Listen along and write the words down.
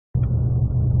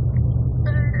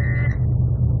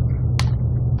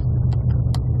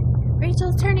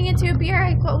into a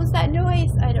beer. What was that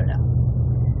noise? I don't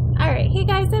know. Alright, hey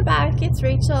guys, I'm back. It's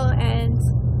Rachel, and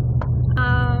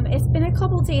it's been a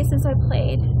couple days since I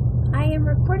played. I am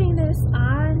recording this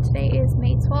on, today is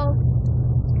May 12th,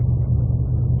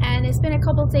 and it's been a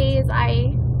couple days.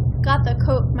 I got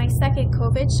my second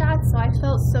COVID shot, so I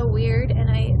felt so weird, and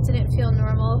I didn't feel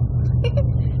normal.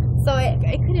 So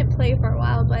I couldn't play for a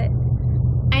while, but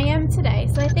I am today.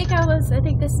 So I think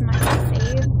this is my last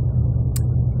save.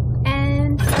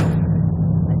 And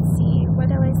let's see, what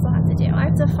do I still have to do? I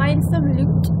have to find some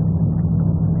loot.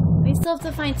 We still have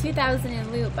to find 2,000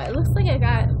 in loot, but it looks like I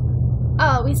got...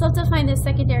 Oh, we still have to find the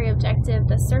secondary objective,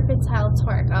 the Serpentyle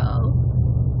Torc.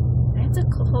 Uh-oh. I have to...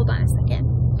 Hold on a second.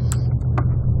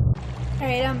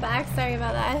 Alright, I'm back. Sorry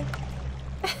about that.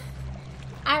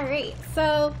 Alright,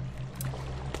 so...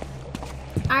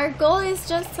 Our goal is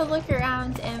just to look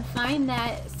around and find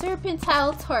that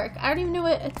Serpentyle Torc. I don't even know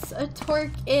what a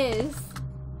Torc is.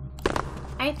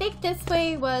 I think this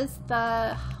way was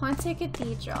the Haunted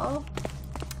Cathedral.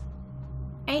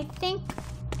 I think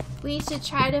we should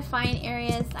try to find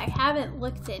areas I haven't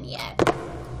looked in yet.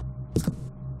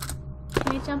 Can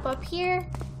I jump up here?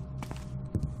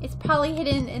 It's probably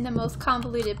hidden in the most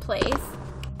convoluted place.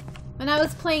 When I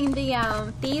was playing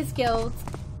the Thieves Guild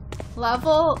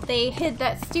level, they hid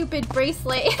that stupid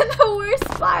bracelet in the worst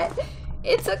spot.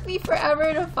 It took me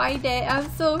forever to find it. I'm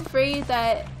so afraid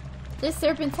that this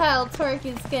Serpentyle Torc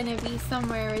is gonna be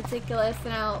somewhere ridiculous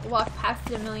and I'll walk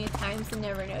past it a million times and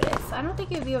never notice. I don't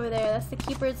think it would be over there. That's the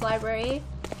Keeper's Library.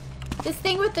 This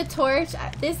thing with the torch,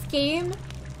 this game,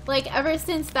 like ever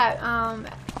since that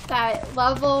that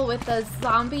level with the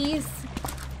zombies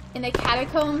in the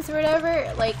catacombs or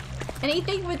whatever, like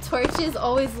anything with torches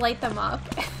always light them up.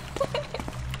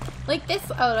 Like this,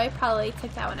 oh, I probably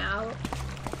took that one out.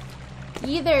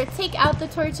 You either take out the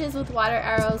torches with water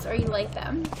arrows or you light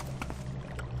them.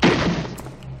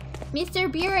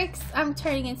 Mr. Burek, I'm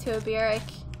turning into a Burek.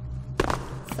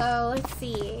 So let's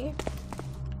see.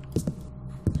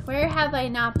 Where have I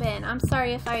not been? I'm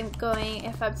sorry if I'm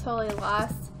totally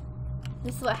lost.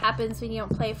 This is what happens when you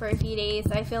don't play for a few days.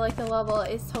 I feel like the level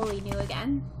is totally new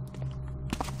again.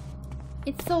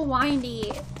 It's so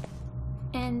windy.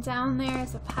 And down there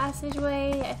is a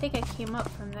passageway. I think I came up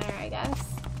from there, I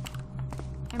guess.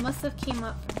 I must have came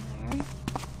up from there.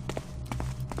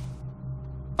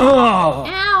 Oh!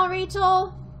 Ow,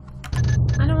 Rachel!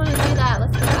 I don't want to do that.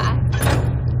 Let's go back.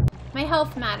 My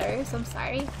health matters. I'm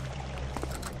sorry.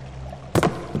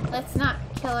 Let's not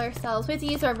kill ourselves. We have to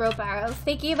use our rope arrows.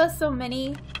 They gave us so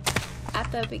many at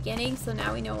the beginning, so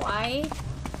now we know why.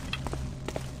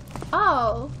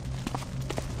 Oh!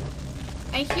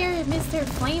 I hear Mr.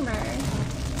 Flamer.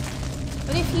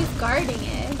 What if he's guarding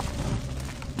it?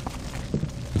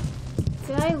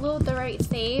 Did I load the right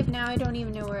save? Now I don't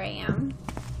even know where I am.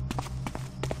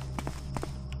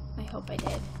 I hope I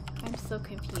did. I'm so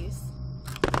confused.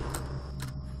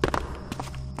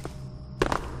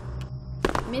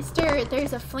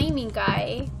 There's a flaming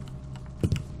guy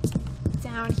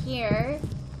down here.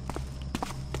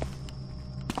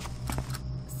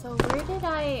 So where did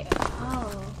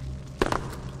oh.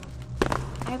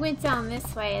 I went down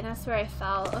this way and that's where I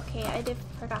fell. Okay, I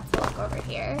forgot to look over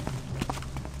here.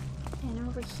 And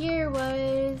over here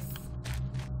was...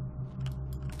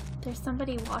 There's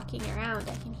somebody walking around.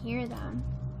 I can hear them.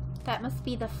 That must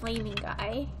be the flaming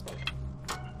guy.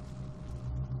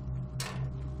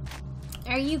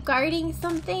 Are you guarding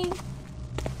something?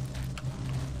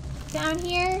 Down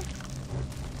here?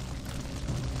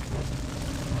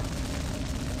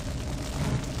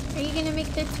 Are you gonna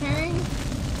make the turn?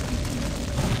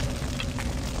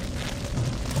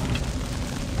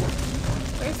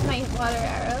 Where's my water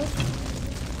arrows?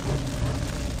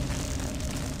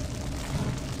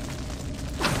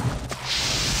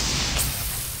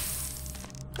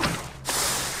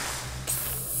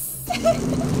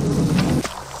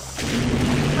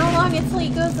 How long until he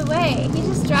goes away? He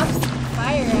just drops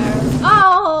fire arrows.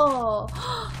 Oh!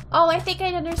 Oh, I think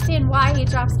I understand why he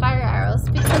drops fire arrows.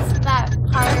 Because of that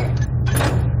part.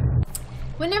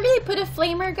 Whenever they put a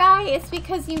flamer guy, it's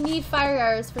because you need fire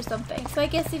arrows for something. So I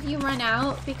guess if you run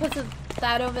out because of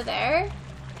that over there,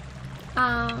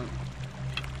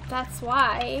 that's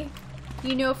why.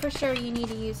 You know for sure you need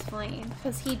to use flame,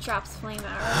 because he drops flame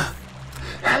arrows.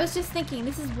 I was just thinking,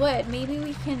 this is wood. Maybe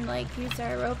we can like use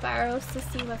our rope arrows to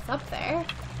see what's up there.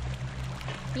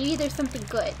 Maybe there's something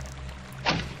good.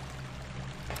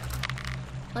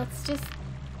 Let's just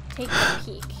take a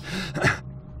peek.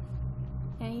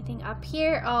 Anything up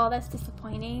here? Oh, that's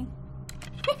disappointing.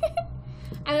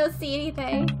 I don't see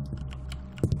anything.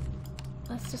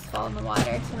 Let's just fall in the water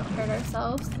so we don't hurt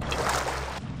ourselves.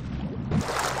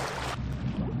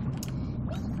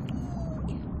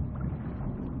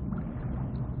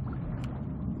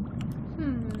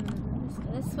 Let's go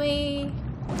this way.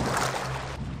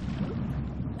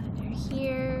 Under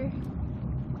here.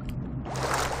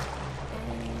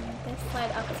 And this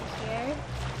slide up to here.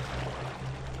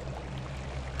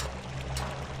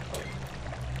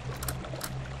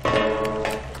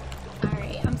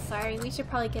 Alright, I'm sorry. We should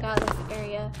probably get out of this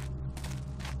area.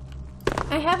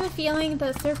 I have a feeling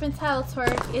the Serpentyle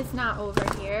Torc is not over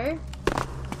here.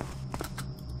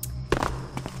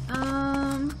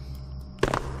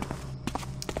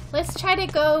 Let's try to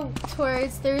go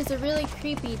towards, there's a really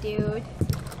creepy dude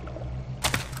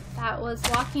that was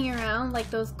walking around like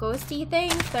those ghosty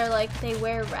things. They're like, they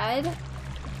wear red.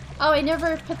 Oh, I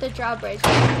never put the drawbridge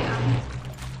back down.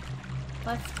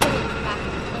 Let's put it back,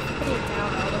 let's put it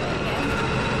down all the way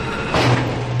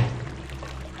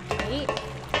again. Wait.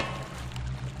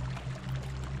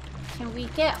 Can we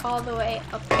get all the way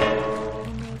up there?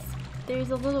 And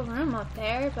there's a little room up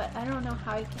there, but I don't know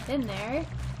how I get in there.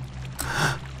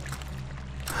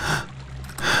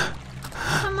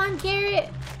 Come on, Garrett!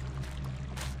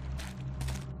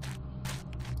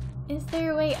 Is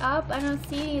there a way up? I don't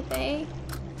see anything.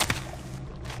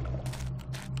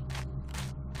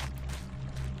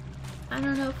 I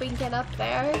don't know if we can get up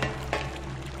there.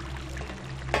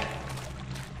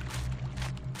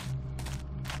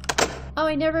 Oh,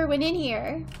 I never went in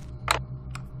here.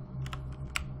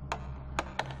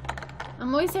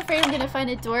 I'm always afraid I'm gonna find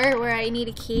a door where I need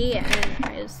a key and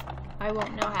I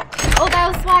won't know how. Oh,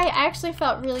 that was why I actually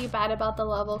felt really bad about the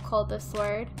level called The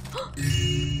Sword.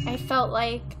 I felt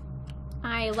like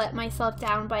I let myself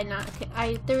down by not.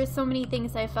 There were so many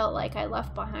things I felt like I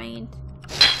left behind.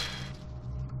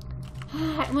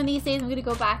 One of these days I'm gonna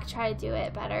go back and try to do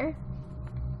it better.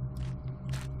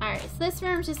 Alright, so this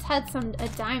room just had a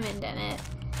diamond in it.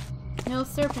 No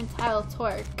Serpentyle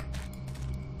Torc.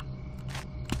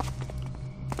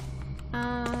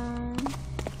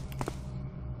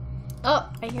 Oh,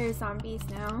 I hear zombies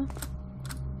now.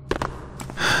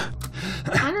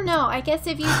 I don't know, I guess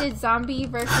if you did zombie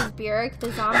versus Burek,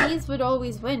 the zombies would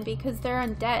always win because they're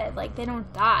undead, like they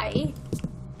don't die.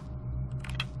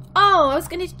 Oh,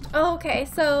 oh, okay,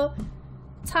 so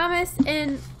Thomas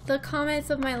in the comments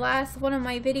of one of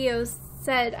my videos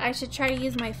said I should try to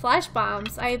use my flash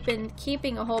bombs. I've been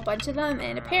keeping a whole bunch of them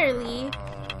and apparently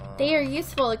they are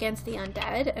useful against the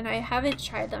undead and I haven't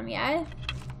tried them yet.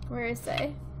 Where is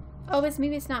it? Oh,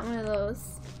 maybe it's not one of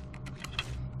those.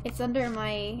 It's under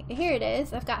my... Here it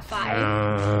is. I've got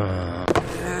 5.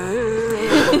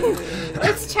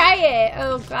 Let's try it.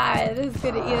 Oh god, this is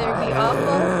gonna either be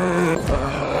awful.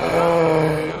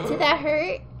 Did that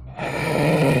hurt?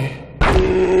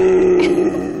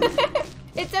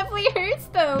 It definitely hurts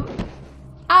though.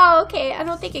 Oh, okay. I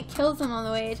don't think it kills him all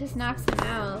the way. It just knocks him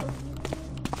out.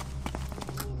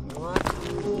 What?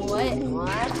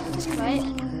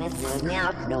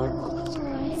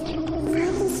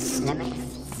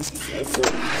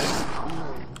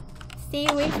 Stay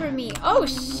away from me. Oh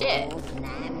shit!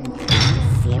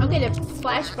 I'm gonna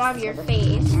flash bomb your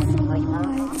face. Take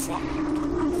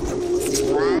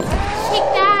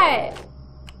that!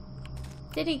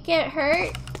 Did he get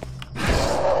hurt?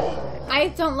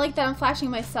 I don't like that I'm flashing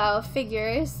myself.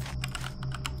 Figures.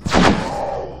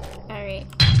 Alright.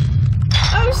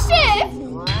 Oh shit!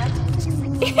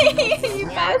 You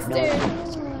bastard!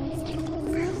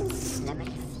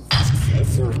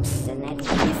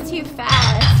 He's too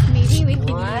fast. Maybe we can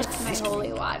use my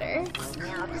holy water.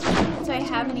 Do I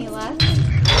have any left?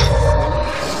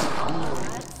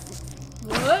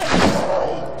 What?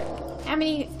 How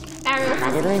many arrows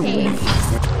does it take?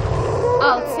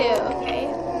 Oh, 2. Okay.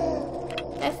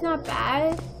 That's not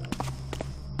bad.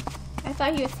 I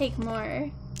thought he would take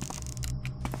more.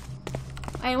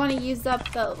 I want to use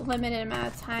up the limited amount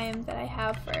of time that I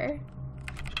have for...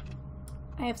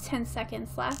 I have 10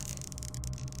 seconds left.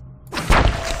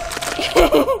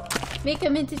 Make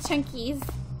them into chunkies.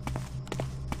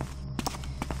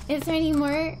 Is there any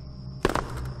more?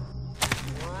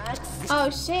 Oh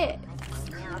shit.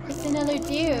 It's another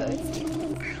dude.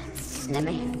 I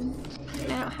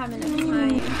don't have enough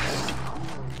time.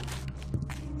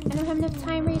 I don't have enough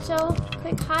time, Rachel.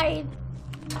 Quick, hide.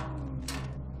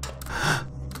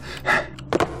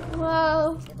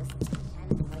 Whoa.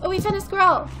 Oh, we found a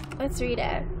scroll. Let's read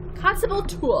it. Constable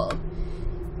Tool.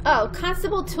 Oh,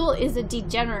 Constable Tool is a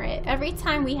degenerate. Every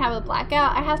time we have a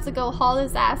blackout, I have to go haul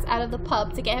his ass out of the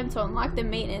pub to get him to unlock the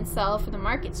maintenance cell for the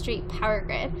Market Street power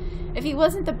grid. If he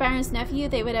wasn't the Baron's nephew,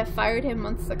 they would have fired him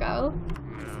months ago.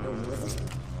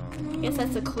 I guess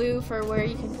that's a clue for where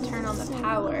you can turn on the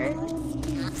power.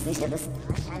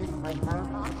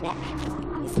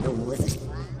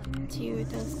 Dude,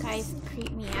 those guys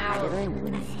creep me out.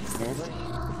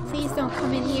 Please don't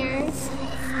come in here.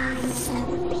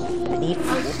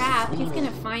 Oh crap, he's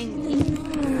gonna find me.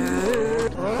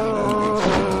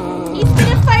 He's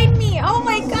gonna find me! Oh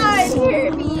my god,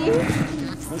 hear me!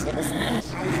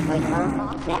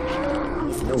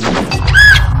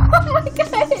 Oh my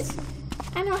god!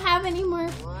 I don't have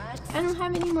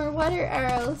any more water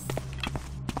arrows.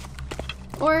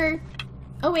 Or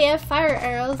oh wait, I have fire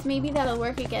arrows. Maybe that'll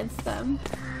work against them.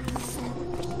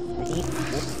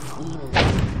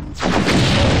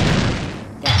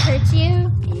 That hurt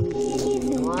you?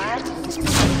 What? Looks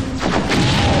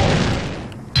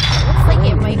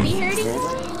like it might be hurting you.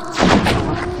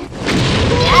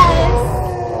 Yes!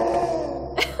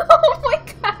 Oh my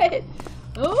god!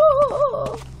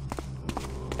 Oh!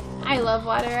 I love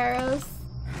water arrows.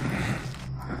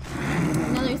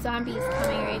 Another zombie's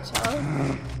coming, Rachel.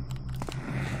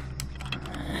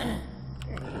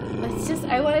 Let's just,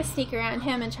 I want to sneak around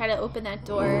him and try to open that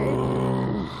door.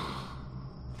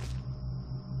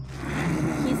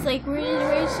 He's like,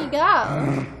 where'd she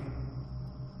go?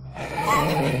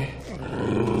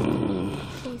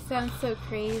 He sounds so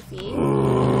crazy.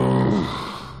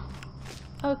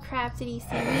 Oh crap, did he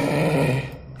see me?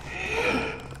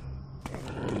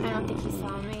 I don't think he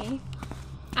saw me.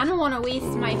 I don't want to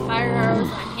waste my fire arrows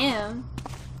on him.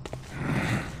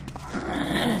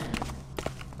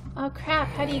 Oh crap,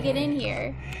 how do you get in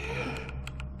here?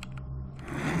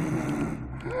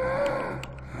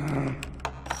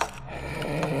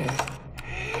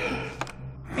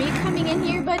 Are you coming in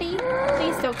here, buddy?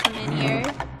 Please don't come in here.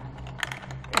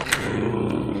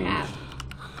 Crap.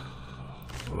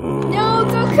 No,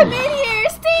 don't come in here!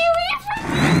 Stay away from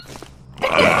me!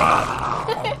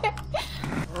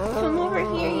 Come over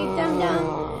here, you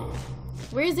dum-dum.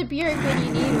 Where's a Bjork when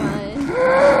you need one?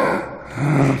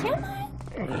 Come on.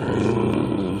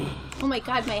 Oh my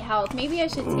god, my health. Maybe I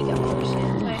should take a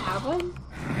potion. Do I have one?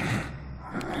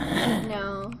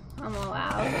 No, I'm all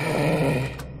out.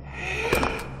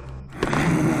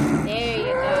 There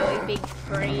you go, you big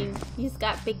brain. He's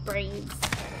got big brains.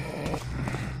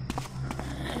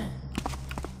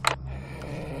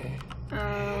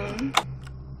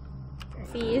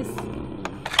 Please.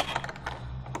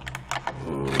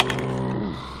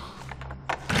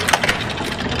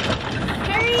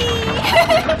 Hurry,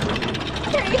 hurry!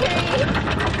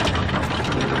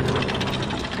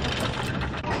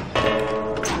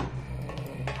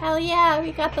 Hell yeah,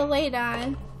 we got the light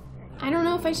on. I don't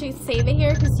know if I should save it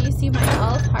here because you see my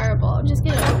health. Horrible. I'm just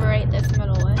gonna overwrite this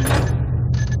middle one.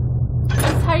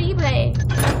 It's horrible.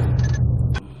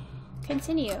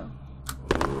 Continue.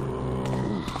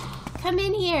 Come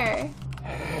in here.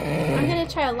 I'm gonna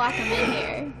try to lock him in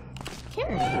here. Come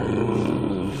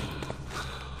here.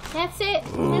 That's it.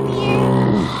 Come here.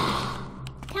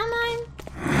 Come on.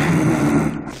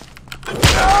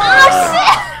 Oh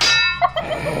shit!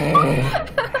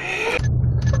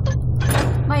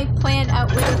 My plan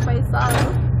outwitted myself.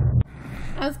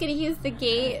 I was gonna use the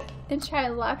gate and try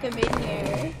to lock him in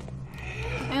here.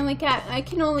 I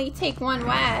can only take one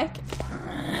whack.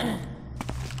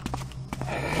 I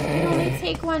can only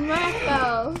take one whack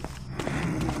though.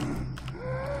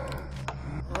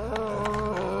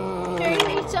 Hurry,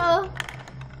 Rachel.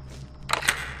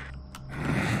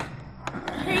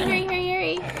 Hurry, hurry, hurry,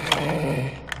 hurry.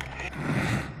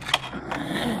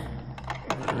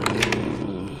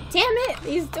 Damn it,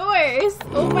 these doors.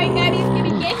 Oh my god, he's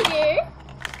gonna get here.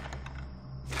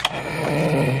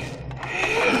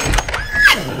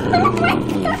 Oh my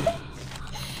god.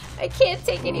 I can't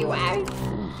take any whacks.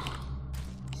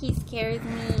 He scares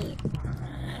me.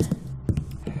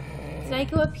 Did I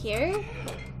go up here?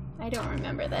 I don't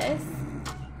remember this.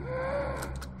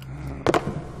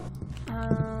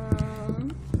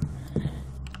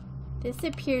 This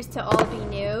appears to all be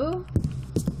new.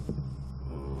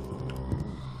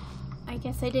 I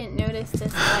guess I didn't notice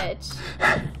this ledge.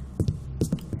 I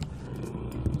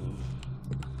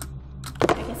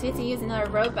guess we have to use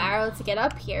another rope arrow to get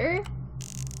up here.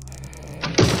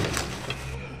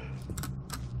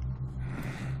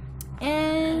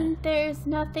 And there's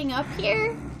nothing up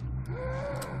here?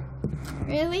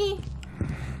 Really?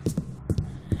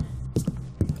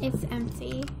 It's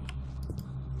empty.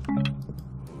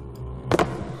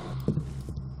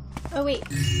 Oh wait.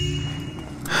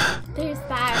 There's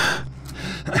that.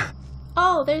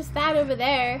 Oh, there's that over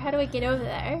there. How do I get over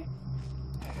there?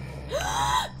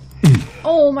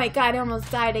 Oh my god, I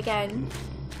almost died again.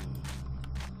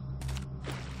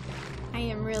 I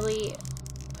am really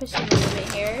pushing the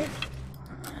limit here.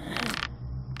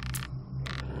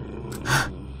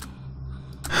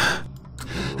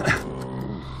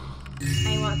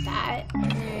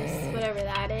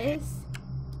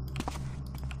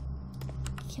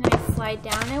 upside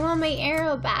down. I want my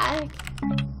arrow back.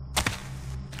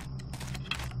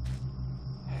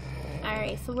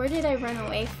 Alright, so where did I run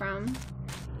away from?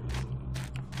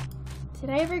 Did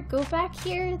I ever go back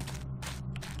here?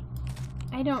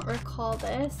 I don't recall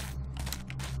this.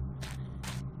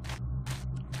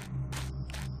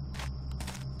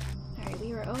 Alright,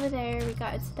 we were over there. We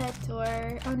got into that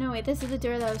door. Oh no, wait, this is the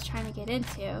door that I was trying to get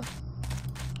into.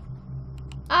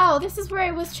 Oh, this is where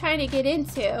I was trying to get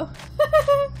into.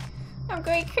 I'm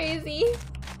going crazy.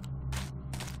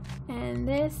 And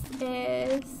this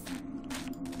is...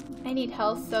 I need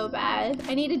health so bad.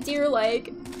 I need a deer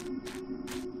leg.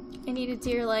 I need a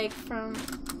deer leg from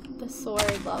the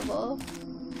sword level.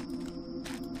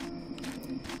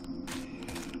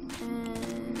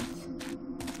 And...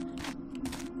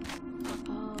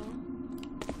 uh-oh.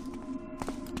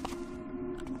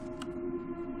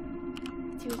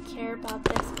 Do we care about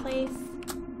this place?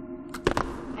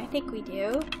 I think we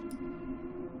do.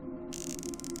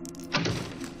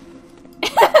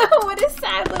 What a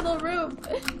sad little room.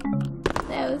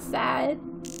 That was sad.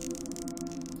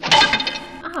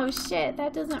 Oh shit,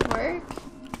 that doesn't work.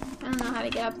 I don't know how to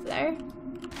get up there.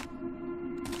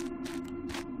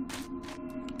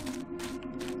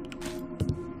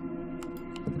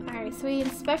 Alright, so we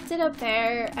inspected up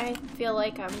there. I feel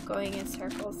like I'm going in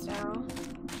circles now.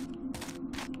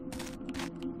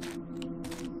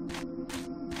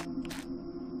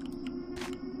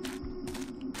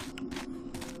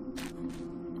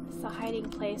 It's a hiding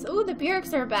place. Ooh, the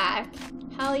Bureks are back.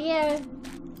 Hell yeah.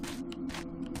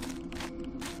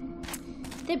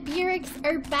 The Bureks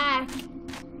are back.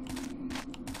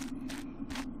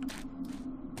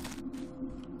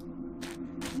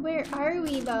 Where are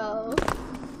we though?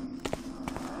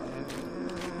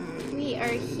 We are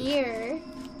here.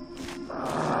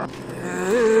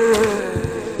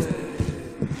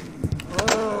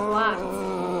 Locked.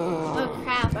 Oh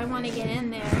crap, I want to get in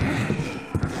there.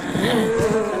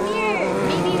 Come here.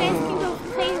 Maybe you guys can go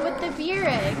play with the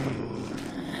Burek.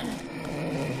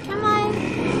 Come on.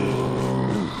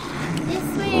 This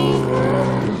way.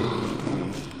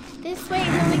 This way.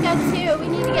 We only got two. We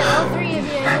need to get all three of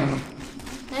you.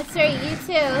 That's right, you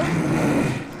too.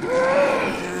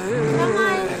 Come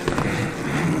on.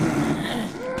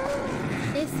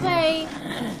 This way.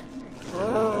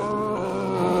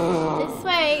 This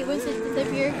way. Was it the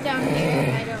Burek down here?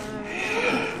 I don't remember.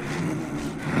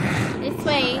 This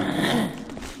way.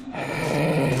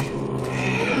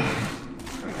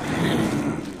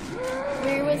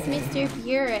 Where was Mr.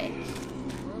 Burek?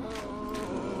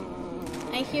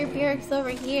 I hear Burek's over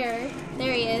here.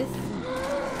 There he is.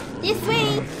 This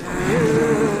way!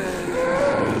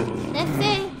 That's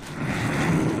it!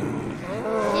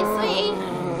 This way!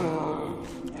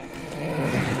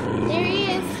 There he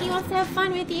is! He wants to have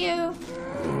fun with you!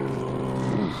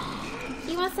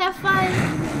 He wants to have fun!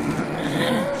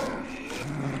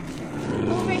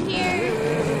 Over here!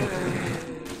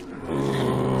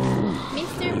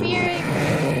 Mr. Burek!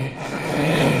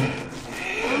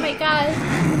 Oh my god!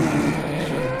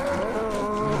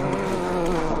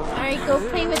 Go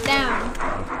play with them.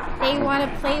 They want to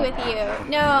play with you.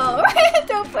 No,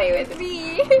 don't play with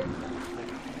me.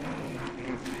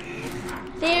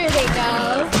 There they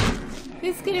go.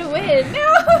 Who's gonna win?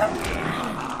 No.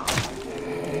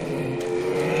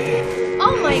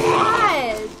 Oh my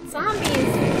god.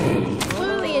 Zombies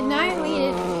totally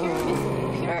annihilated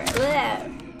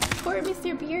poor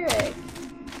Mr. Burek.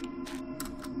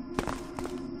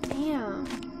 Damn.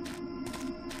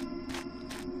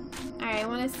 Alright, I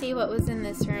want to see what was in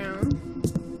this room.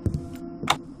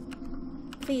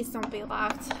 Please don't be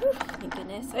locked. Thank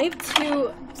goodness. I have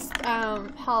 2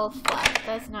 health left.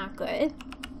 That's not good.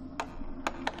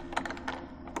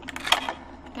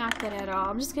 Not good at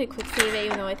all. I'm just going to quick save it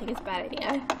even though I think it's a bad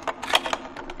idea.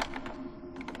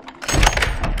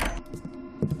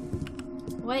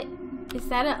 What? Is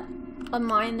that a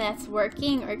mine that's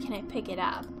working or can I pick it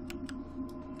up?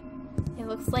 It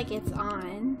looks like it's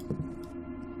on.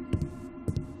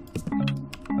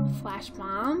 Flash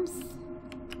bombs.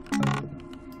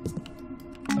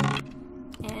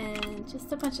 And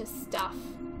just a bunch of stuff.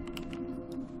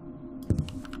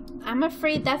 I'm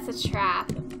afraid that's a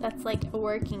trap. That's like a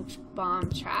working bomb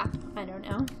trap. I don't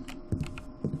know.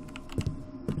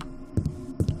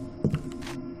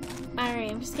 Alright,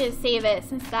 I'm just gonna save it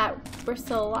since that we're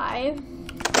still alive.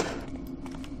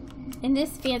 In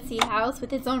this fancy house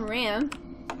with its own ramp.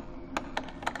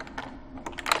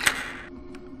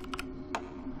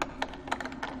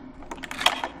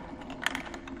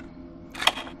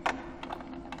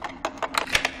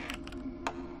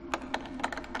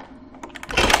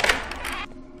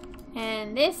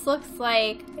 And this looks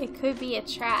like it could be a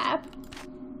trap.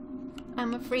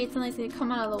 I'm afraid something's gonna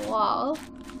come out of the wall.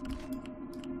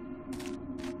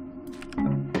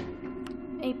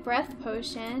 A breath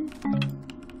potion.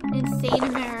 Insane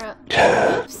amount.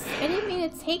 Oops! I didn't mean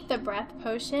to take the breath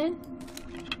potion.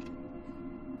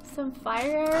 Some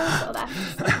fire arrows? Oh, that's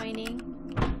disappointing.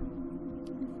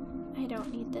 I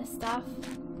don't need this stuff.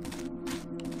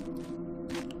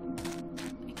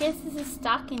 I guess this is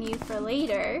stocking you for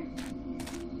later.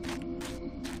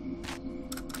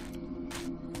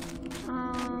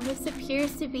 This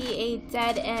appears to be a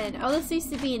dead end. Oh, this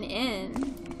used to be an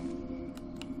inn.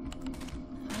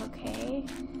 Okay.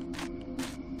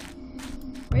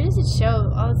 Where does it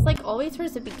show? Oh, it's like always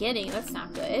towards the beginning. That's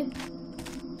not good.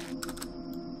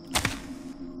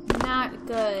 Not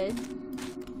good.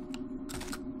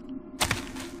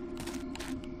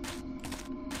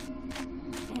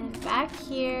 And back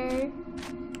here.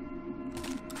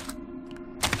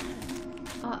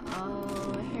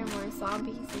 Uh-oh, I hear more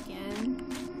zombies again.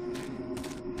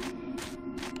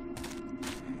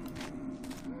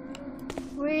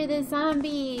 Where are the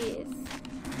zombies?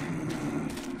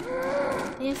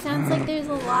 It sounds like there's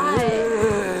a lot.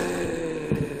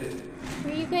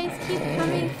 Where you guys keep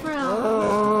coming from?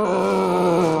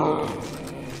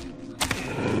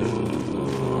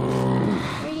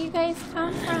 Where do you guys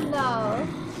come from, though?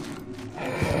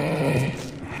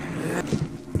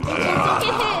 Don't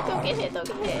get hit! Don't get hit! Don't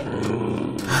get hit!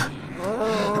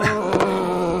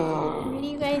 Where do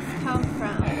you guys come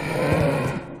from?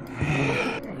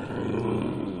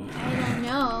 I don't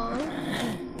know.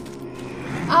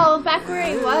 Oh, back where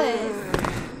I was.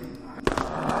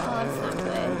 Oh, that's not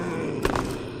good.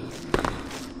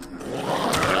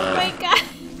 Oh my god!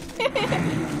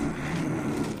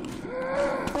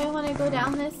 Do I want to go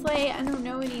down this way? I don't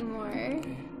know anymore.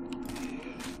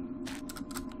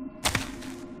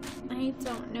 I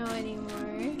don't know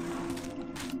anymore.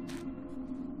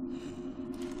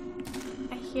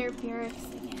 I hear barracks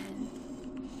again.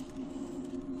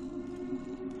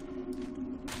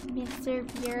 Mr.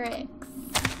 Burix.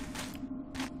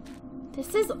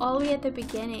 This is all the way at the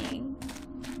beginning.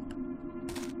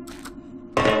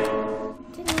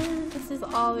 This is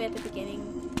all the way at the beginning.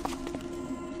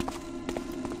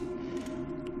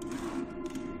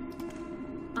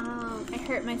 I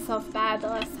hurt myself bad the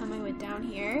last time I went down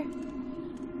here.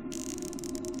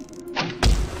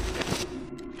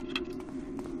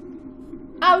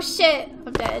 Oh shit!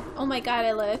 I'm dead. Oh my god,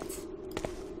 I lived.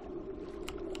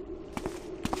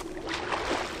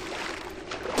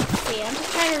 See, I'm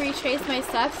just trying to retrace my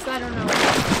steps, so I don't know what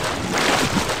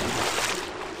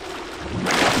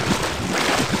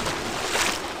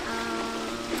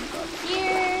go up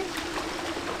here.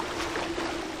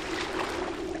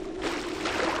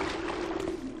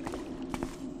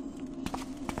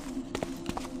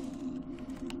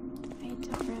 I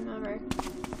don't remember.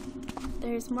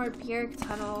 There's more Bjerg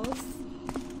tunnels.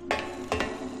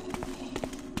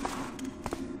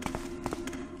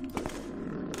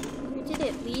 Where did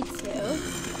it lead to?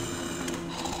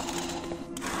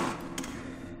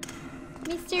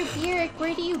 Mr. Bjerg,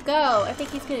 where do you go? I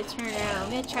think he's gonna turn around. I'm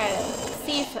gonna try to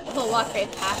see if he'll walk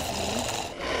right past me.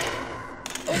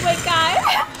 Oh my god!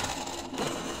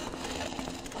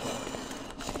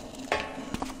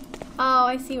 Oh,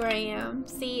 I see where I am.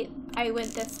 See, I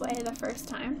went this way the first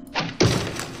time.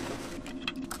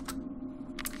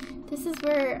 This is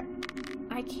where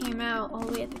I came out all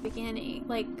the way at the beginning,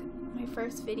 like my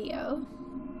first video.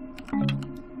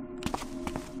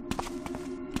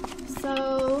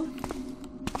 So,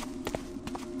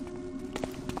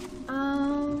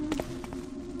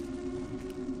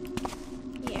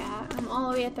 yeah, I'm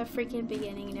all the way at the freaking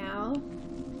beginning now.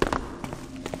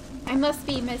 I must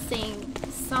be missing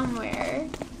somewhere.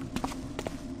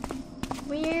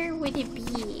 Where would it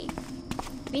be?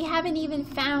 We haven't even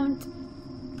found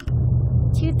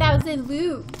 2,000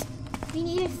 loot. We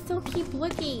need to still keep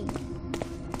looking.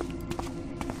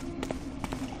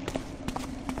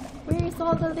 Where's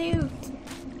all the loot?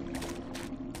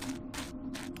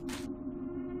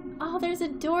 Oh, there's a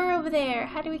door over there.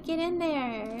 How do we get in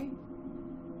there?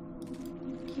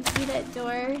 Do you see that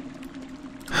door?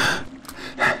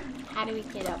 How do we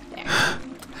get up there?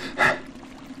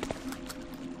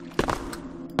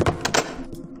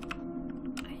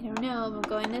 I don't know. I'm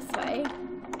going this way.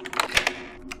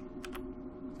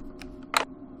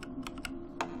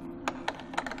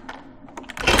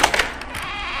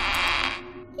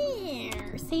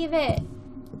 Here, save it.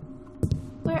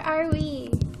 Where are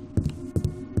we?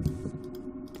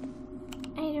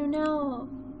 I don't know.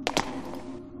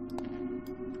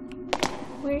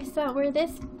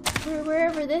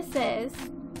 Wherever this is.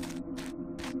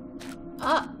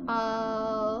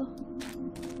 Uh-oh.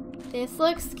 This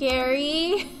looks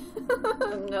scary.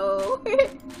 No.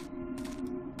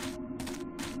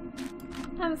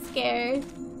 I'm scared.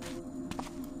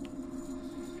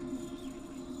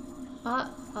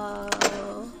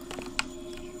 Uh-oh.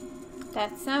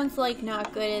 That sounds like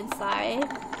not good inside.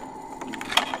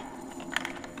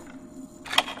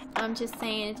 I'm just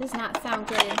saying, it does not sound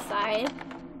good inside.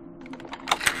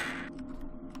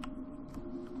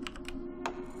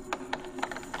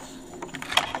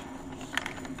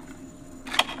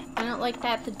 I don't like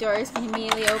that the door is gonna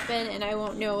immediately open and I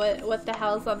won't know what the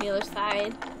hell's on the other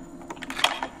side.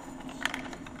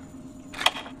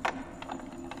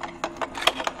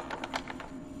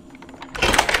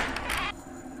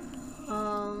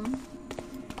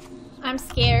 I'm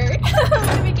scared. What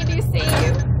am I gonna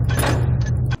save?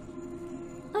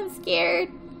 I'm scared.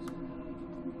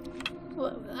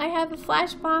 Well, I have a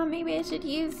flash bomb. Maybe I should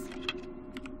use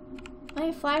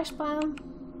my flash bomb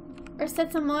or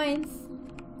set some mines.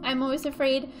 I'm always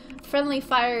afraid friendly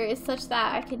fire is such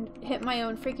that I can hit my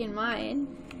own freaking mine.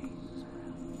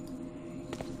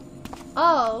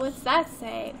 Oh, what's that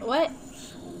say? What?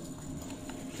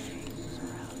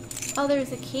 Oh,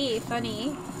 there's a key.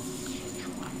 Funny.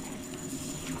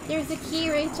 There's a key,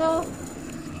 Rachel.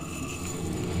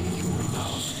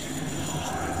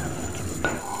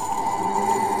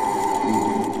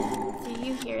 Do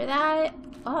you hear that?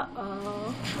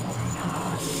 Uh-oh.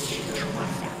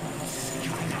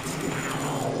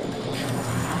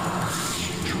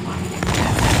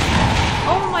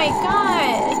 Oh my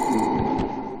god!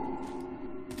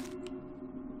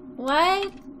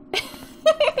 What?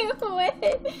 What?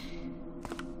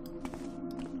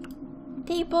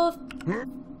 They both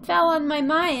fell on my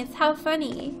mines. How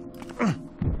funny.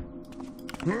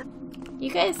 You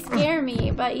guys scare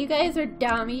me, but you guys are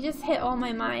dumb. You just hit all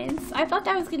my mines. I thought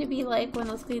that was gonna be like one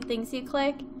of those things you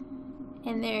click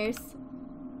and there's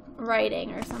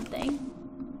writing or something.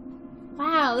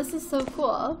 Wow, this is so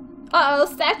cool. Uh-oh,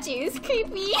 statues.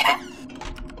 Creepy.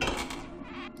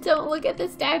 Don't look at the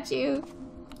statue.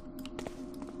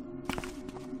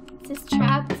 Is this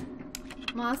trapped?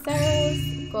 Moss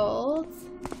arrows, gold.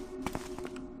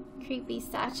 Creepy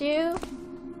statue.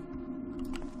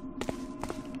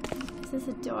 Is this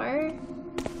a door?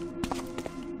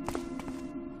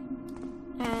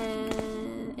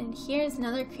 And here's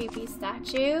another creepy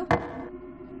statue.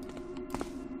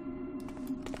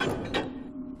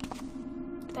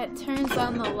 That turns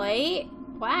on the light.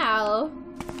 Wow.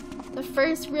 The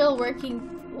first real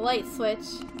working light switch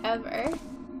ever.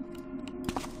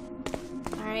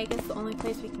 Alright, I guess the only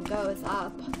place we can go is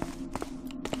up.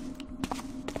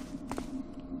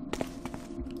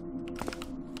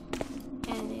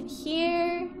 And in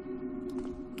here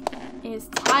is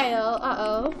tile.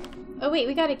 Uh-oh. Oh wait,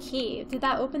 we got a key. Did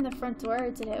that open the front door or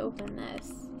did it open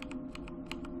this?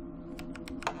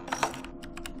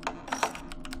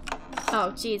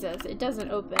 Oh, Jesus. It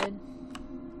doesn't open.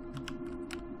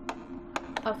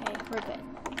 Okay, we're good.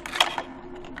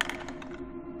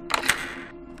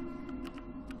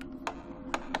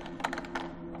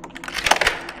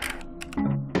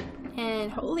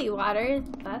 And holy water.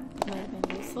 That might have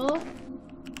been useful.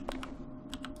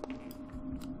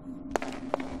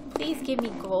 Please give me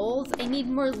gold. I need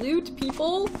more loot,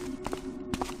 people.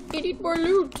 I need more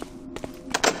loot.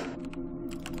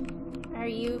 Are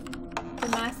you the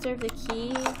master of the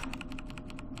key?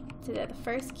 Did the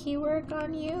first key work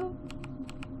on you?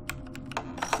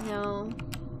 No.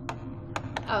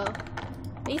 Oh.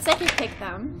 At least I can pick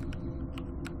them.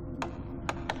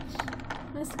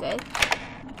 That's good.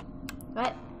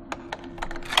 What?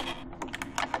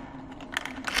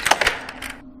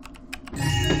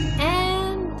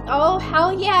 And oh,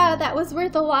 hell yeah, that was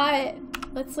worth a lot.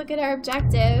 Let's look at our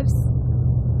objectives.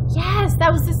 Yes,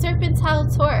 that was the Serpentyle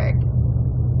Torc.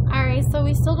 Alright, so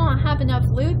we still don't have enough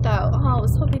loot though. Oh, I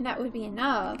was hoping that would be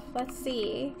enough. Let's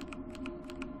see.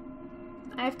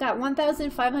 I've got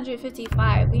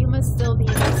 1,555. We must still be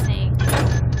missing.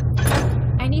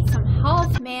 I need some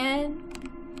health, man.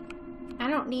 I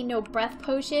don't need no breath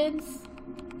potions.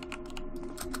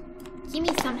 Give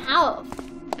me some health.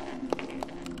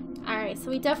 Alright, so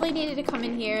we definitely needed to come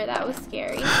in here. That was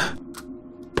scary.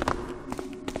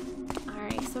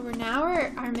 Alright, so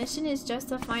our mission is just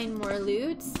to find more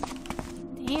loot.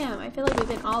 Damn, I feel like we've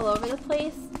been all over the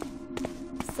place.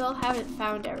 Still haven't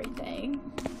found everything.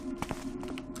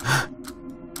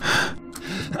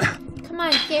 Come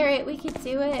on, Garrett, we could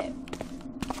do it.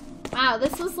 Wow,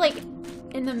 this was like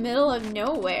in the middle of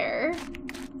nowhere.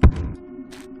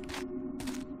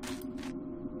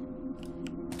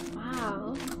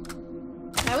 Wow.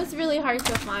 That was really hard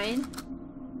to find.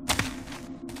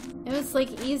 It was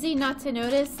like easy not to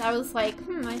notice. I was like,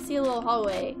 I see a little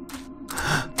hallway.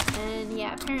 And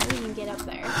yeah, apparently you can get up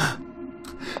there.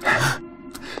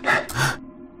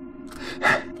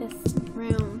 This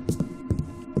room.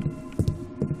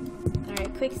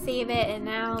 Alright, quick save it, and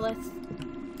now let's...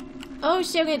 Oh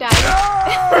shit, I'm gonna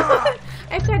die.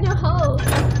 I've got no health.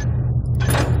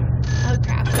 Oh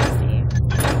crap, let's see.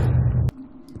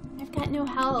 I've got no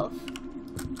health.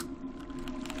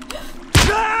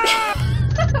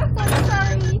 I'm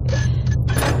sorry.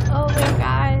 Oh my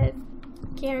god.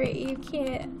 Garrett, you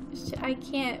can't. I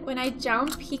can't. When I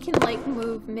jump, he can like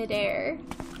move midair.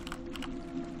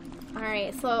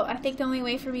 Alright, so I think the only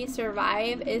way for me to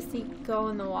survive is to go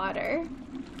in the water.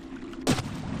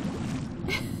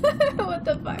 What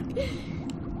the fuck?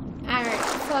 Alright,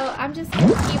 so I'm just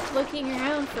gonna keep looking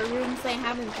around for rooms I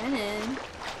haven't been in.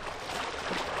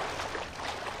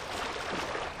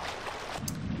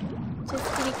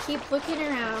 Just gonna keep looking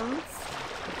around.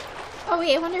 Oh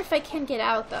wait, I wonder if I can get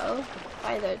out though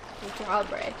by the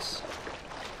drawbridge.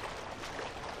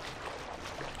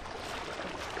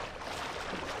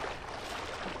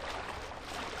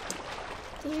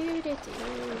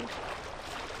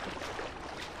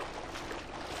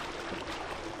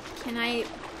 Can I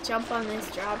jump on this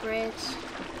drawbridge?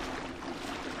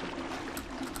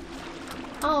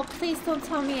 Oh, please don't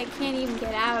tell me I can't even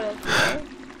get out of here.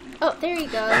 Oh, there he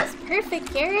goes.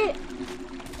 Perfect, Garrett.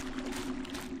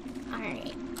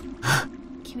 Alright.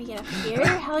 Can we get up here?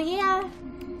 Hell yeah.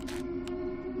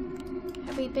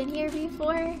 Have we been here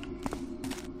before?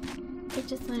 It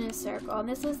just went in a circle. And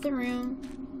this was the room.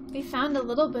 We found a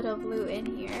little bit of loot in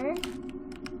here.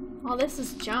 All this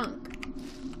is junk.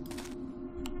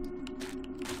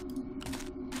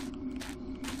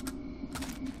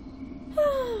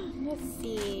 Let's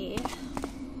see.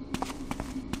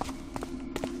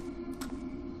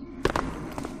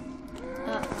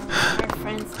 Uh-oh, our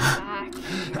friends are back.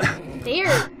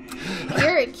 They're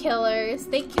Burrick killers.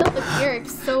 They killed the Burrick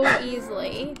so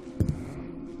easily.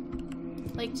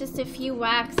 Like just a few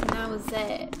whacks and that was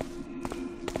it.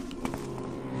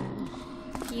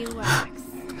 A few whacks.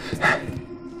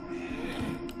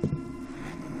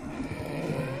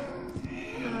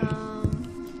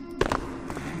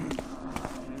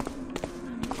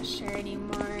 I'm not sure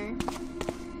anymore.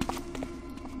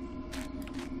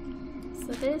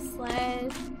 So this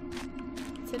led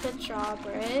to the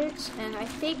drawbridge, and I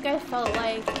think I felt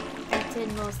like I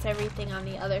did most everything on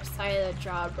the other side of the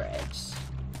drawbridge.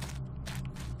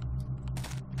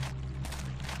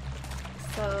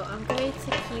 So I'm going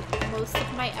to keep most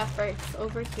of my efforts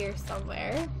over here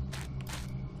somewhere.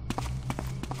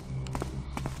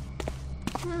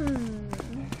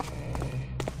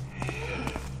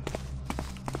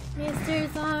 Mr.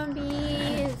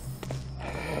 Zombies!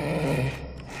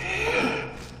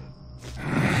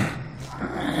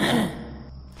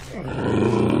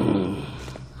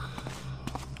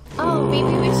 Oh,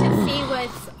 maybe we should see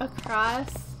what's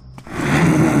across.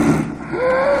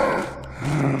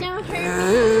 Don't hurt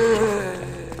me.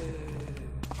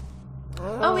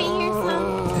 Oh wait, here's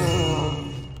some.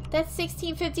 That's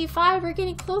 1655. We're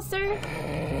getting closer.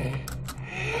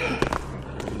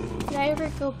 Did I ever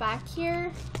go back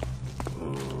here?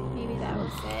 Maybe that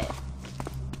was it.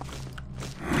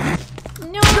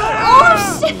 No!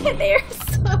 Oh shit!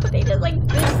 They just like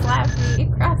bitch slapped me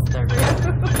across the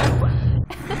room.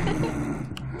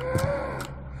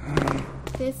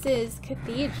 This is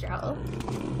Cathedral.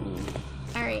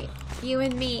 Alright, you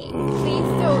and me. Please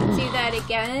don't do that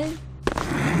again.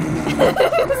 I'm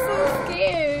so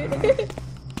scared.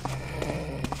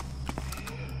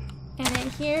 And then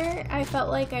here, I felt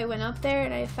like I went up there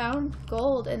and I found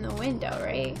gold in the window,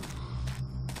 right?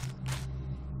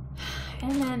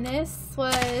 And then this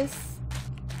was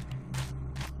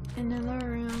another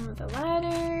room with a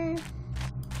ladder.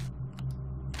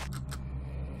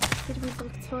 Did we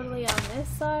look totally on this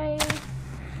side?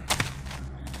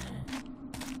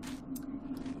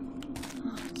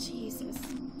 Oh, Jesus.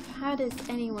 How does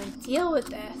anyone deal with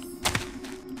this?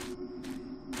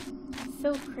 It's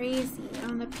so crazy.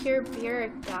 Oh, the pure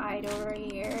Burrick died over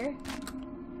here.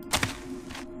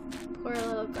 Poor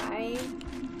little guy.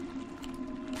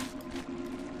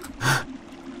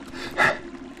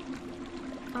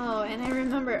 Oh, and I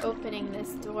remember opening this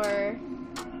door.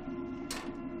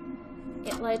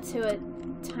 It led to a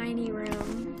tiny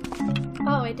room.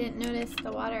 Oh, I didn't notice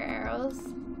the water arrows.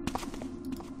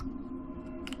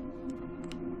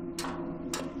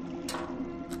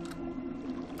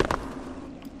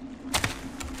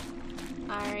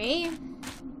 Alright.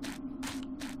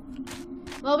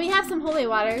 Well, we have some holy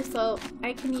water, so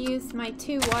I can use my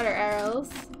 2 water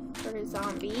arrows for a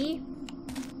zombie.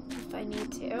 if I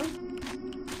need to.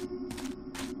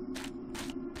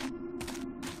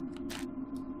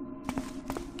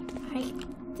 I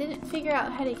didn't figure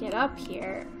out how to get up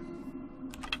here.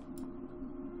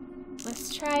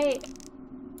 Let's try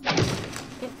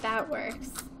if that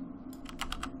works.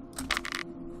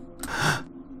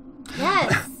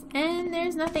 Yes! And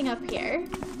there's nothing up here.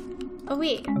 Oh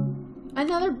wait.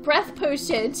 Another breath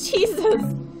potion! Jesus!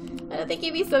 I hope they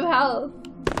give me some health.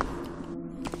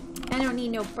 I don't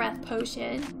need no breath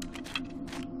potion.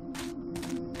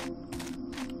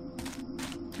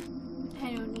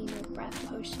 I don't need no breath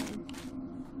potion.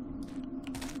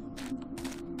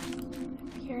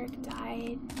 Björk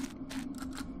died.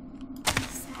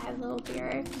 Sad little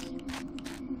Björk.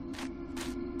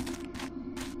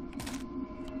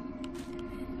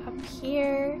 Up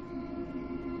here.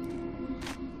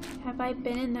 Have I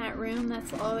been in that room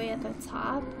that's all the way at the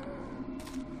top?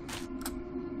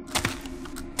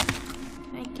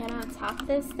 Can I get on top of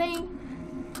this thing?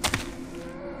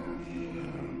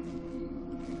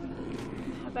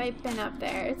 Have I been up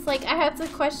there? It's like I have to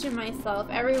question myself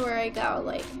everywhere I go.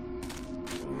 Like,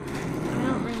 I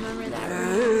don't remember that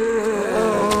room.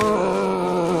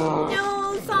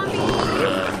 No, zombies!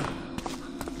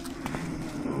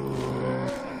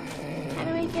 How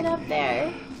do I get up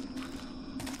there?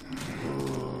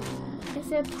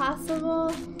 Is it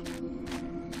possible?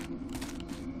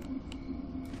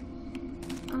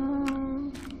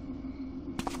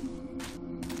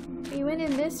 We went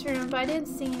in this room, but I didn't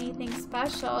see anything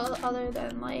special other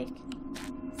than like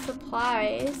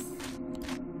supplies.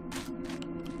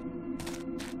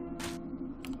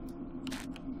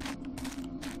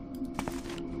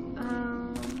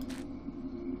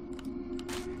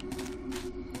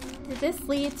 Did this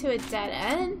lead to a dead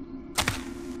end?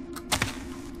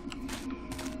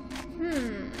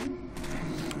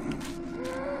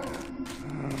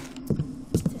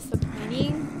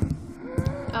 Disappointing.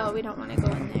 Oh, we don't want to go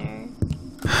in there.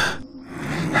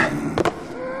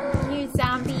 You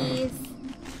zombies.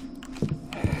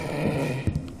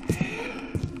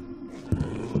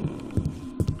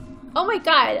 Oh my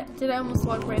god! Did I almost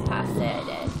walk right past it? I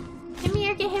did. Come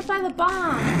here, get hit by the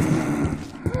bomb.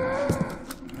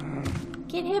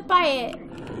 Get hit by it.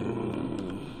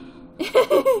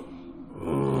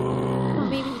 Oh,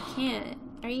 maybe you can't.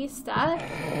 Are you stuck?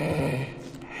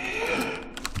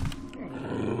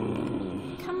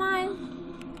 Come on.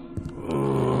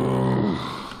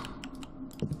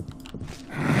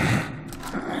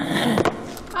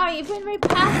 Oh, you've been right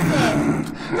past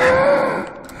it.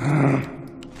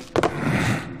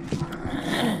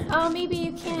 Oh, maybe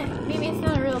you can't. Maybe it's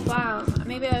not a real bomb.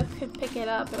 Maybe I could pick it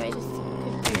up, but I just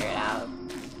couldn't figure it out.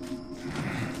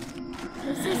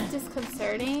 This is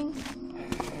disconcerting.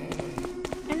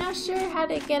 I'm not sure how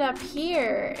to get up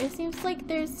here. It seems like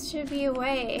there should be a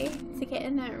way to get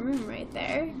in that room right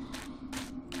there.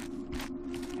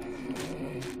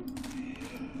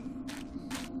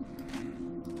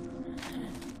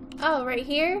 Oh, right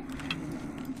here?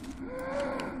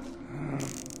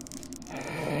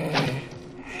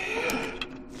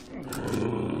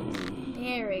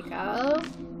 There we go.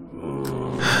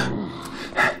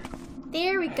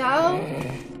 There we go.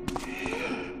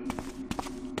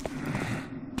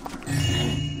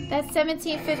 That's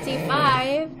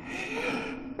 1755.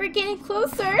 We're getting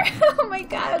closer. Oh my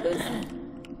god,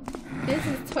 this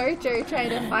is torture trying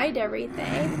to find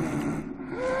everything.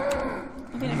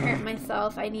 I'm gonna hurt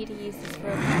myself. I need to use this for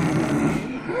a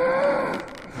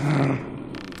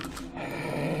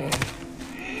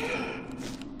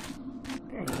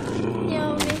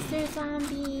No, Mr.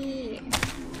 Zombie.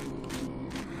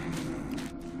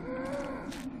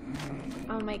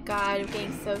 Oh my god, I'm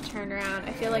getting so turned around.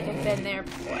 I feel like I've been there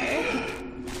before.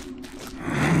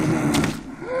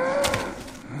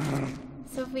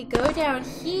 So if we go down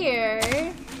here...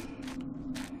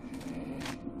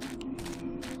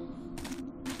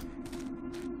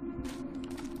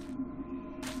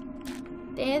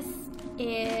 This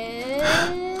is...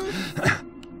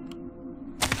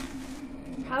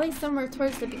 probably somewhere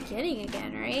towards the beginning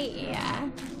again, right? Yeah.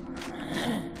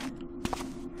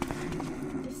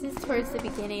 This is towards the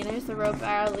beginning. There's the rope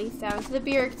that leads down to the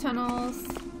Björk tunnels.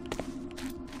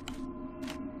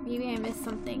 Maybe I missed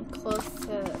something close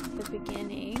to the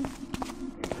beginning.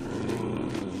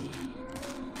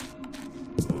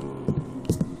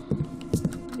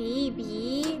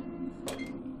 Maybe.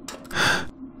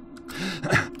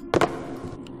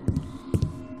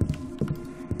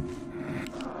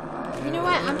 You know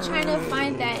what? I'm trying to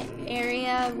find that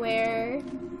area where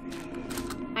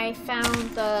I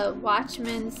found the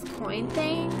Watchman's coin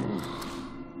thing.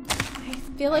 I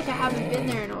feel like I haven't been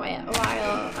there in a while.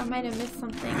 I might have missed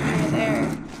something over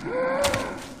there.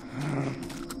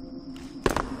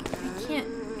 I can't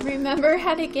remember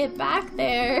how to get back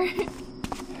there.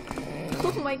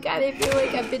 Oh my god, I feel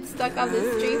like I've been stuck on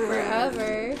this street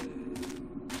forever.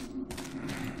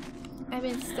 I've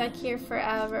been stuck here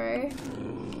forever.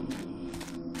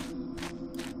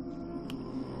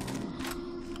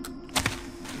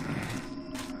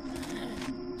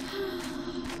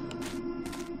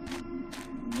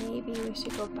 Maybe we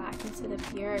should go back into the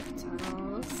Burek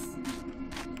tunnels.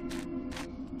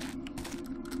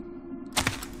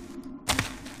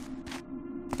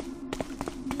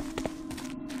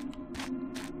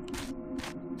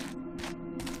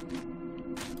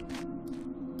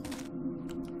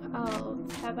 Oh,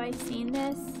 have I seen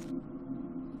this?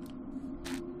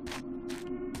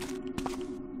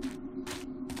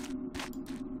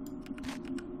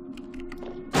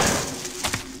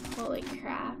 Holy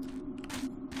crap.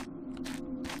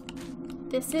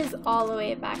 This is all the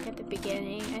way back at the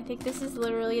beginning. I think this is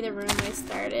literally the room I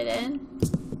started in.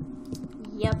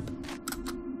 Yep.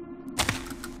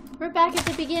 We're back at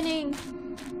the beginning.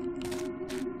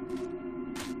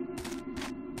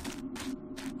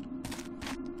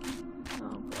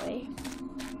 Oh boy.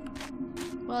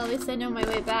 Well, at least I know my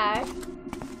way back.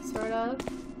 Sort of.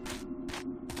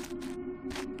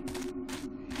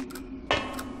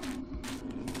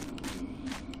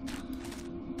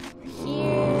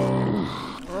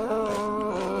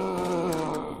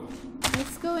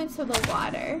 To the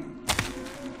water.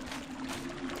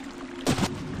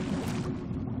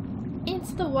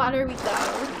 Into the water we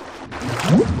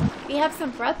go. We have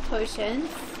some breath potions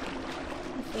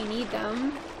if we need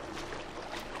them.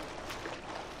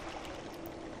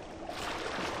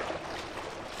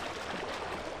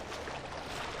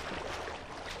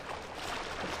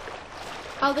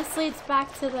 Oh, this leads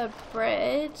back to the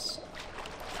bridge.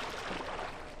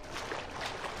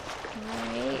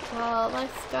 Alright, well,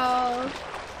 let's go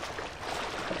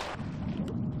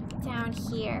down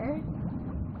here.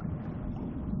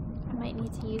 I might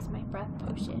need to use my breath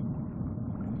potion.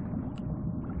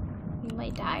 We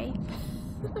might die.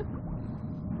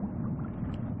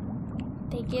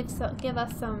 They give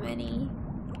us so many.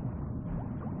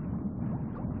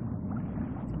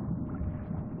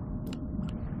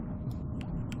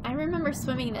 I remember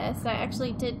swimming this. I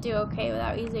actually did do okay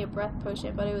without using a breath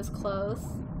potion, but it was close.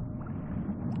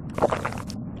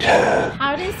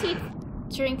 How does he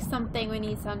drink something when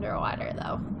he's underwater,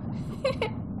 though?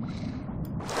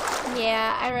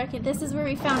 Yeah, I reckon this is where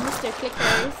we found Mr.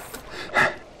 Clickers.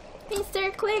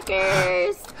 Mr.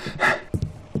 Clickers!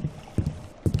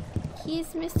 He's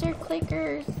Mr.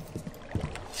 Clickers.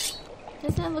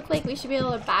 Doesn't it look like we should be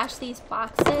able to bash these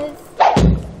boxes?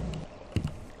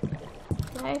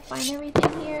 Did I find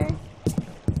everything here?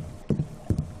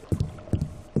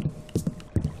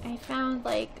 I found,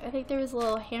 like, I think there was a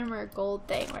little hammer gold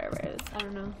thing, whatever it is. I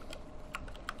don't know.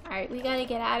 Alright, we gotta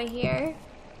get out of here.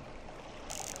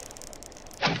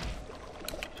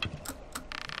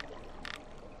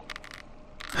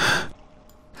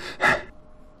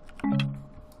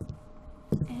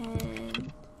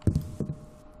 And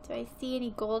do I see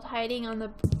any gold hiding on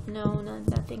the... No,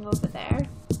 nothing over there.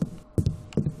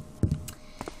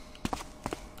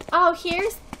 Oh,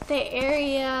 here's the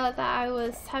area that I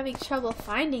was having trouble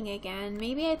finding again.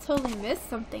 Maybe I totally missed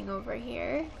something over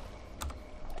here.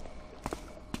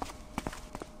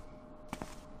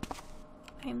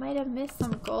 I might have missed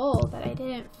some gold that I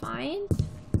didn't find.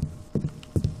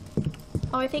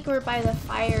 Oh, I think we're by the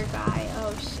fire guy.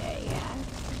 Oh shit, yeah.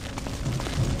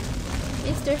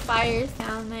 Mr. Fire's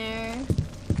down there.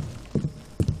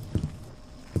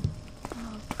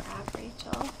 Oh crap,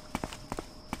 Rachel.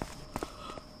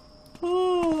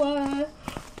 Oh,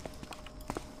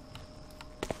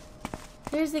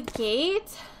 there's a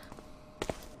gate?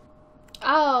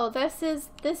 Oh, this is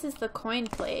the coin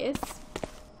place.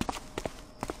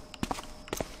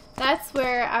 That's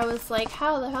where I was like,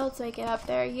 how the hell do I get up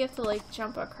there? You have to like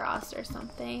jump across or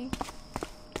something.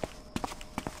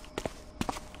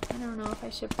 I don't know if I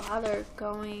should bother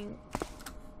going.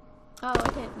 Oh, I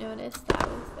didn't notice that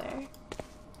was there.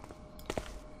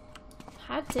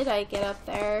 How did I get up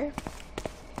there?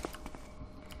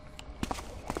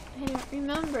 I don't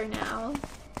remember now.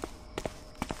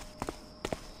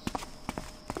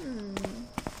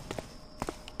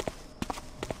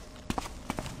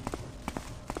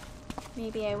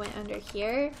 Maybe I went under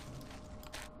here.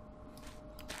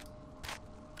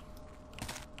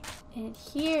 And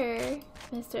here,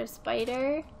 Mr.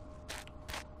 Spider.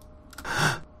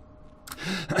 Oh,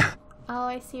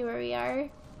 I see where we are.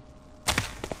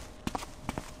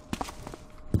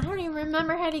 I don't even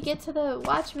remember how to get to the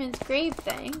Watchman's grave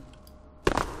thing.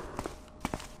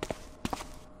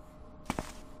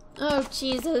 Oh,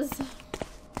 Jesus.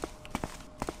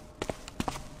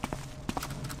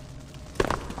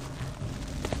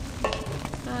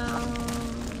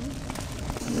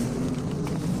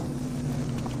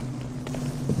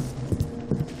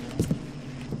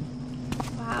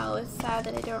 Wow, it's sad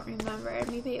that I don't remember.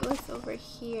 Maybe it was over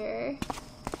here.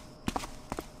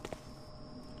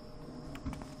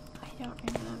 I don't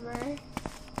remember.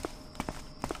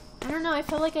 I don't know, I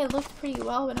felt like I looked pretty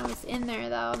well when I was in there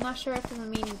though. I'm not sure if the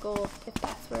remaining gold, if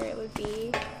that's where it would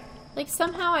be. Like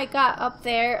somehow I got up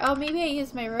there. Oh, maybe I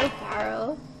used my rope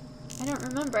arrow. I don't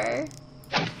remember.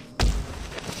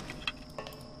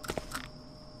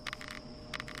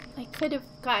 I could have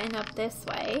gotten up this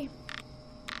way.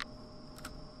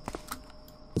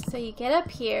 So you get up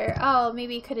here. Oh,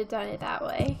 maybe you could have done it that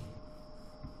way.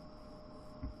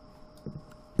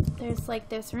 There's like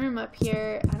this room up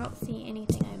here. I don't see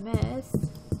anything I missed.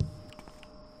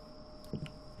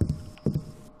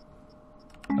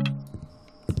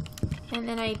 And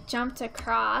then I jumped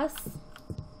across.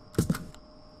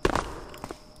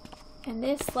 And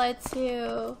this led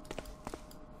to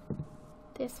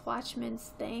this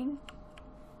Watchman's thing.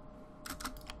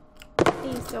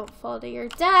 Please don't fall to your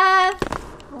death.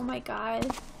 Oh my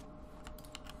god.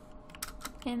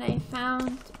 And I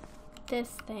found this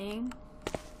thing.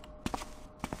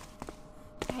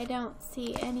 I don't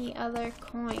see any other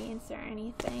coins or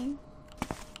anything.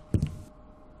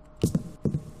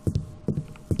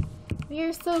 We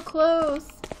are so close.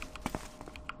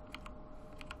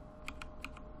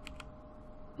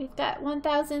 We've got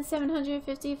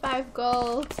 1,755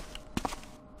 gold.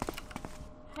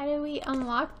 How do we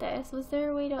unlock this? Was there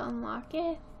a way to unlock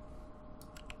it?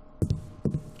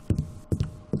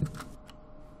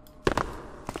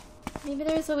 Maybe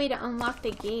there's a way to unlock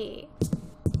the gate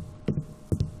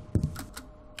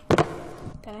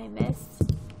that I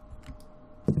missed.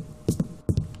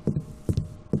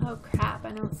 Oh crap,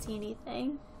 I don't see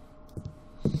anything.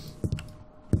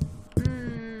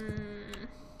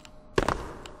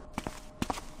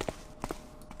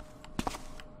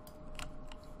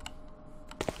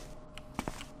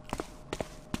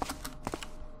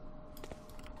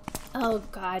 Oh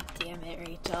god damn it,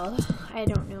 Rachel. I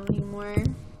don't know anymore.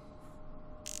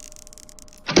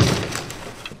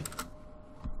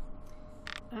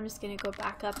 I'm just gonna go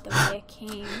back up the way I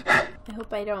came. I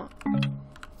hope I don't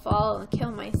fall and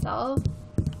kill myself.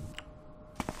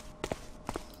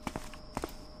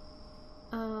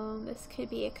 This could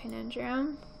be a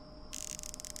conundrum.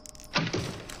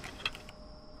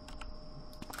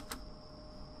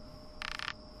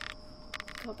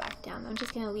 Go back down. I'm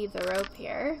just gonna leave the rope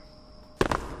here.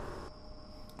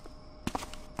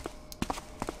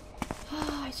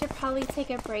 I should probably take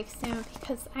a break soon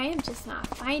because I am just not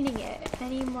finding it.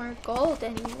 Any more gold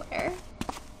anywhere.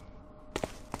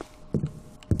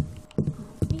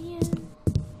 Oh man.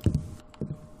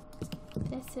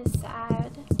 This is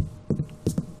sad.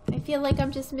 I feel like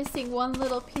I'm just missing one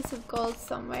little piece of gold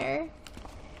somewhere.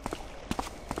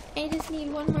 I just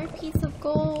need one more piece of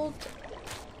gold.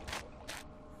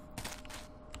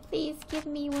 Please give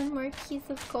me one more piece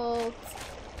of gold.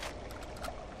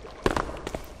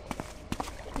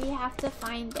 We have to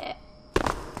find it.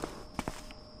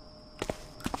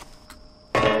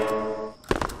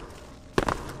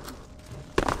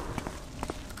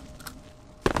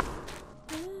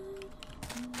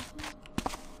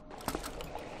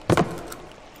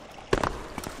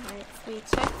 Alright, so we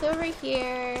checked over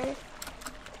here.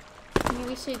 Maybe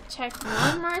we should check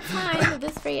one more time. At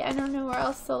this rate, I don't know where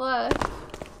else to look.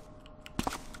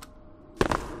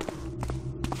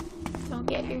 Don't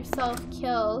get yourself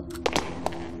killed.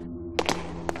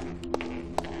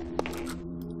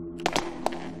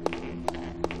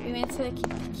 We went to the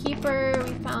keeper,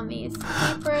 we found these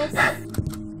papers.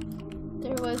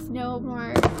 There was no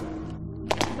more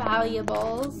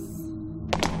valuables.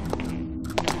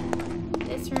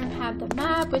 This room had the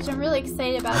map, which I'm really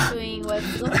excited about doing. What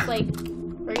looks like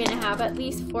we're gonna have at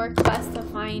least 4 quests to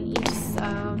find each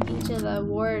of the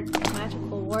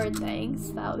magical ward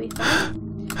things. That'll be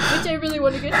fun. Which I really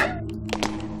want to get to.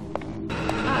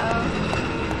 Uh-oh.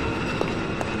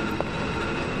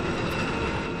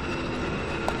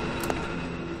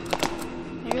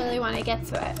 I really want to get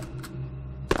to it.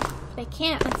 But I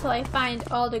can't until I find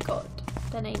all the gold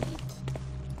that I need.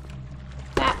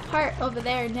 That part over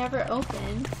there never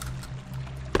opened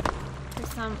for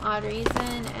some odd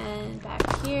reason, and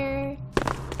back here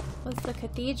was the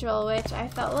cathedral, which I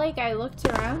felt like I looked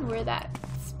around where that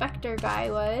specter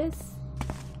guy was.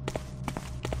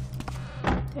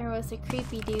 There was a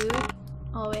creepy dude.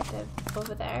 all the way to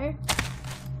over there.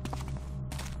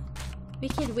 We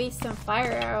could waste some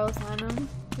fire arrows on him.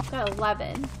 We've got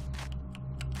 11.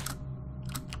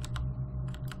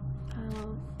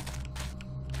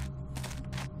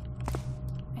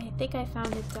 I think I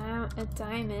found a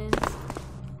diamond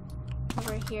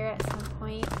over here at some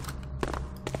point.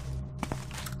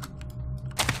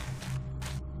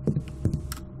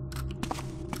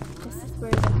 This is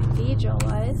where the cathedral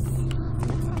was.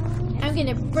 I'm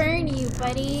gonna burn you,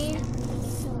 buddy.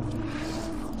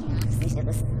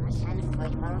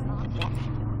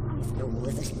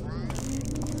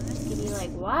 He'd be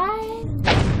like, what?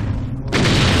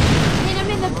 Hit him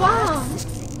in the bum!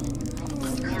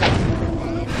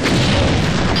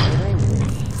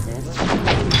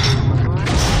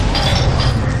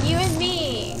 You and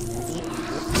me!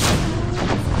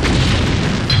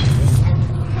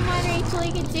 Come on, Rachel,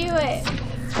 you can do it!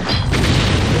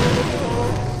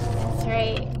 That's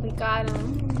right, we got him.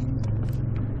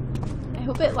 I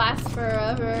hope it lasts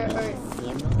forever, or...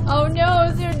 Oh no,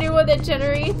 is there a new one that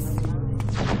generates?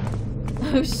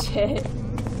 Oh shit.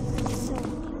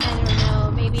 I don't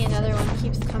know, maybe another one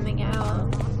keeps coming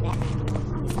out.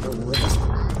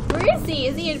 Where is he?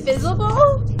 Is he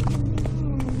invisible?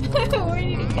 Where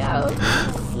did he go?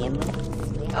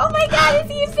 Oh my god,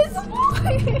 is he invisible?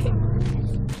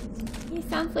 He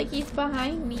sounds like he's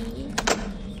behind me.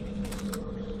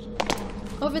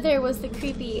 Over there was the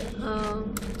creepy,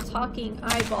 talking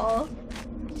eyeball.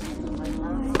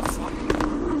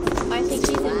 I think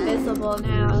he's invisible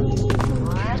now.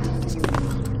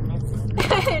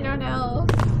 I don't know.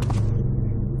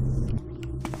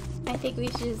 I think we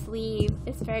should just leave.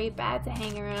 It's very bad to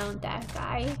hang around that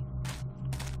guy.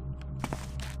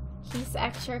 He's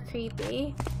extra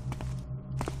creepy.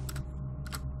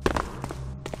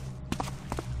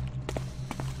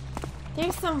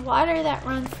 There's some water that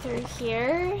runs through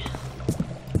here.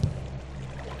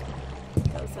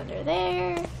 Goes under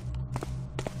there.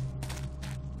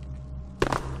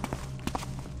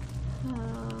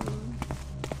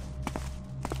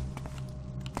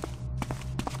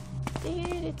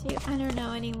 I don't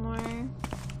know anymore.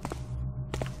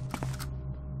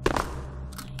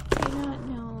 I do not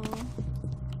know.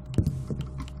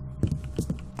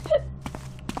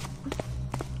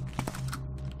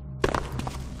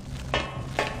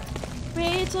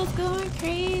 Rachel's going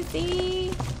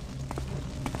crazy.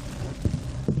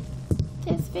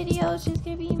 This video is just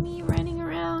gonna be me running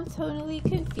around totally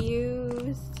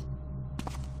confused.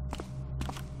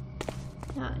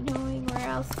 Not knowing where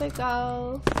else to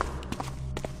go.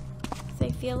 I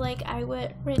feel like I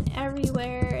went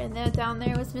everywhere, and then down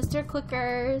there was Mr.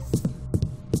 Clickers.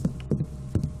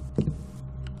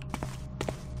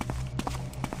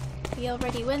 We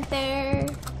already went there.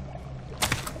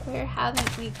 Where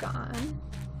haven't we gone?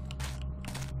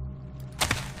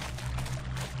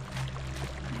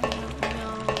 I don't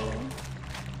know.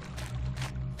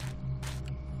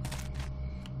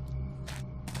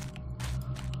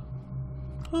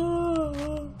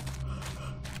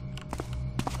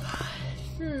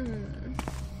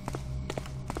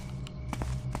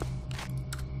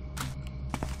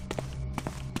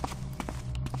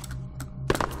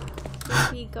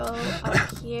 Did we go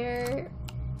up here?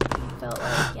 I felt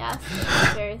like yes. The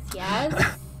answer is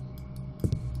yes.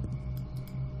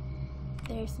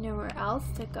 There's nowhere else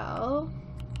to go.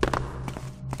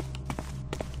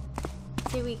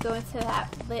 Did we go into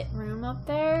that lit room up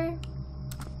there?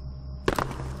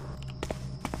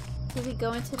 Did we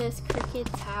go into this crooked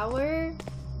tower?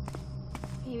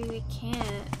 Maybe we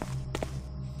can't.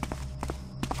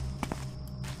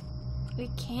 We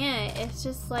can't. It's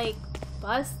just like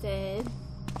busted.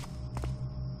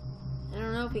 I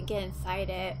don't know if we get inside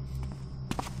it.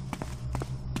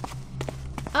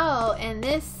 Oh, and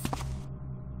this...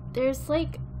 There's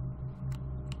like...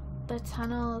 the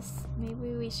tunnels.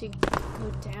 Maybe we should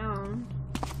go down.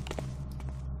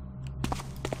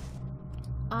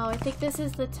 Oh, I think this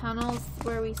is the tunnels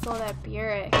where we saw that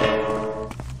Burek.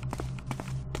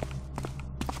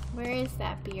 Where is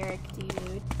that Burek,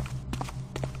 dude?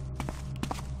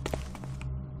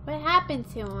 What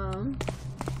happened to him?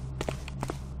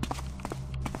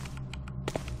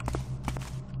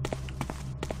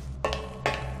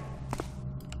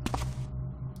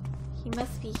 He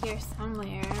must be here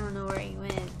somewhere. I don't know where he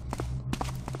went.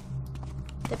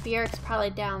 The Burek's probably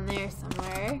down there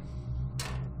somewhere.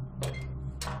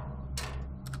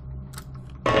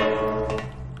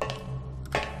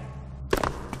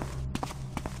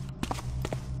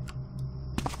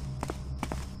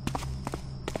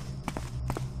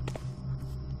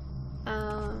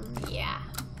 Yeah.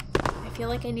 I feel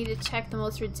like I need to check the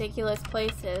most ridiculous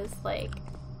places, like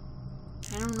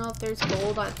I don't know if there's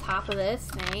gold on top of this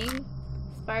thing.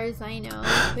 As far as I know,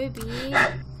 could be.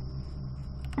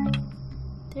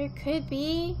 There could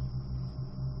be.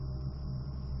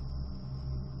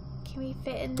 Can we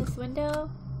fit in this window?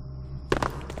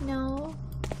 No.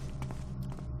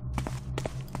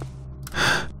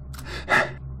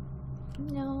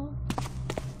 No.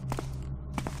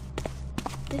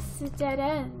 This is a dead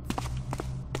end.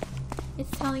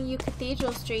 It's telling you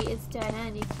Cathedral Street is dead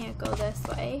end. You can't go this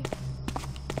way.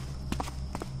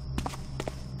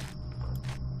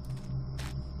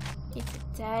 It's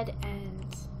a dead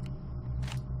end.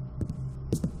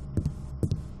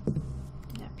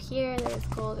 And up here, there's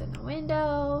gold in the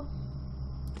window.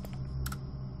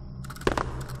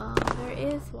 There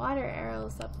is water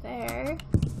arrows up there.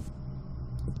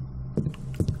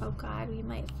 Oh god, we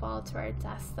might fall to our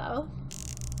death though.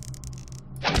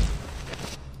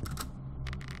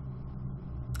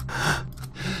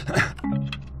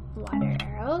 Water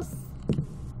arrows.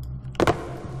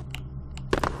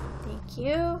 Thank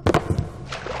you.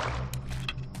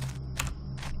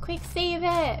 Quick, save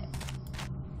it!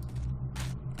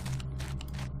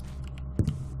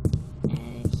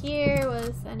 And here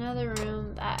was another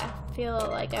room that I feel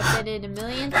like I've been in a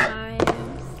million times.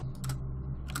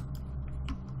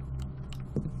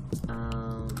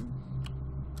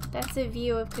 That's a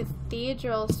view of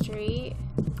Cathedral Street.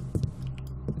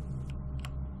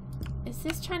 Is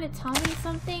this trying to tell me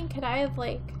something? Could I have,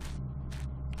 like,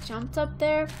 jumped up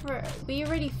there for... We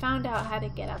already found out how to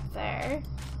get up there.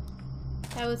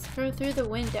 That was through the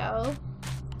window.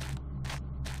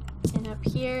 And up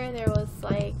here, there was,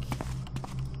 like,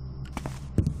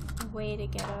 a way to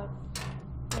get up.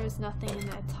 There's nothing in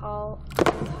that tall,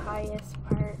 highest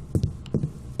part.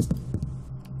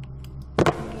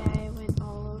 Yeah, I went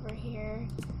all over here.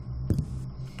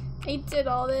 I did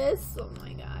all this. Oh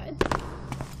my god.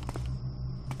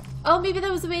 Oh, maybe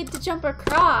there was a way to jump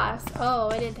across. Oh,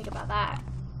 I didn't think about that.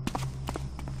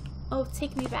 Oh,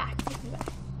 take me back. Take me back.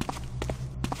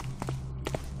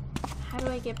 How do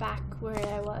I get back where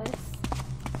I was?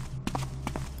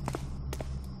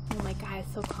 Oh my god,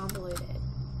 it's so convoluted.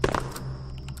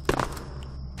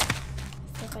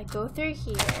 So if I go through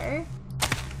here,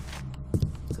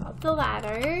 go up the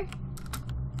ladder.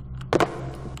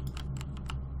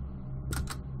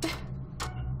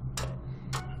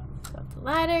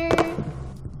 Ladder,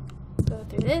 go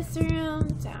through this room,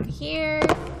 down here.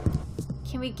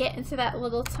 Can we get into that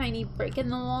little tiny break in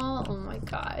the wall? Oh my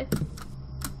god.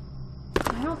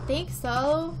 I don't think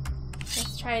so.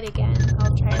 Let's try it again.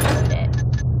 I'll try to load it.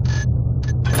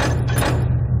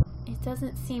 It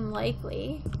doesn't seem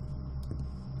likely.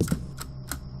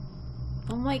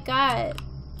 Oh my god.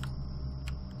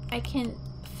 I can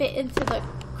fit into the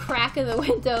crack of the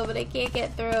window, but I can't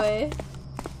get through it.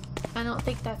 I don't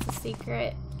think that's a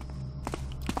secret.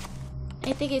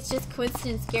 I think it's just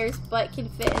coincidence Gary's butt can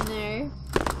fit in there.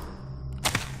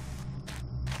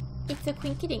 It's a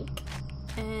quinky-dink.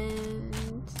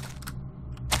 And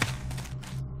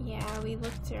yeah, we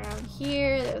looked around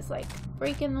here. There was like a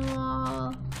break in the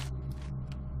wall.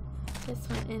 This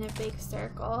went in a big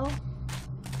circle.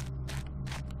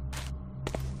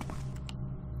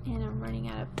 And I'm running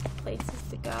out of places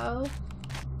to go.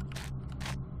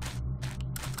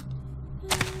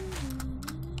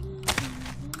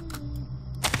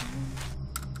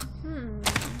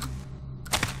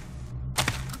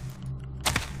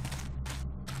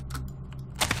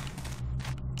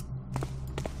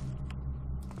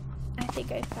 I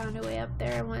think I found a way up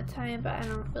there one time, but I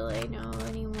don't really know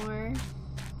anymore.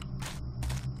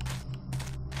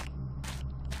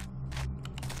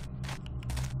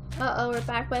 Uh-oh, we're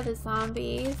back by the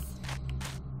zombies.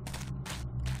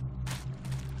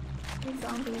 The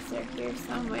zombies are here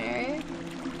somewhere.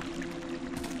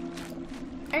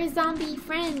 Our zombie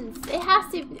friends. It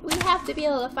has to. We have to be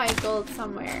able to find gold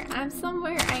somewhere. I'm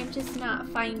somewhere. I'm just not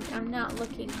I'm not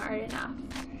looking hard enough.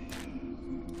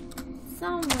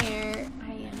 Somewhere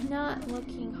I am not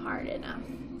looking hard enough.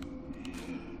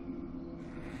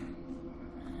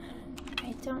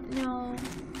 I don't know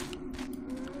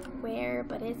where,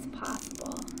 but it's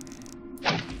possible.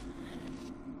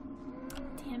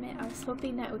 Damn it! I was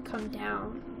hoping that would come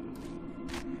down.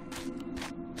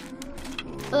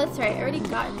 Oh, that's right. I already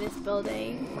got in this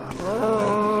building.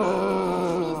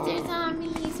 Mr.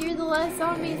 Zombies, you're the last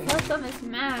zombies left on this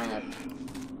map.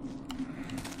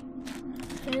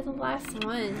 They're the last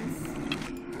ones.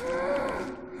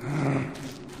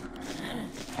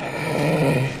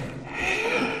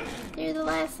 They're the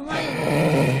last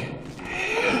ones.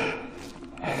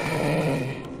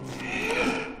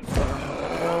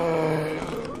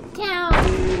 Down.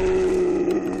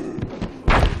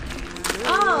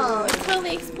 Oh, it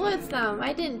totally explodes them.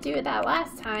 I didn't do that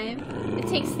last time. It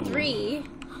takes 3.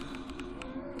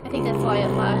 I think that's why it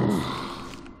left.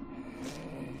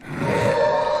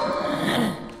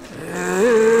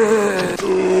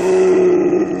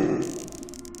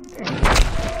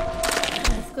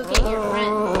 Let's go get your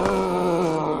friend.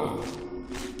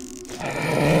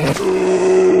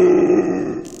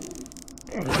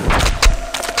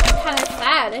 I'm kind of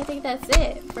sad. I think that's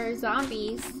it for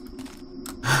zombies.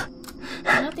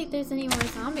 I don't think there's any more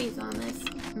zombies on this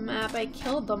map. I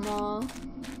killed them all.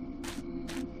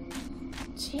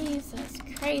 Jesus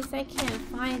Christ, I can't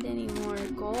find any more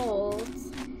gold.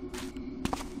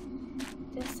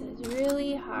 This is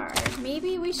really hard.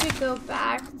 Maybe we should go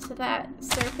back to that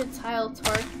Serpentyle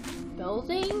Torc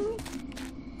building?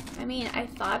 I mean, I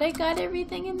thought I got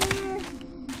everything in there.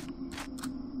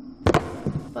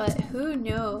 But who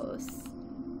knows?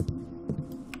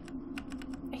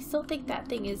 I still think that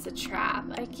thing is a trap.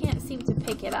 I can't seem to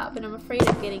pick it up, and I'm afraid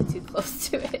of getting too close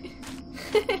to it.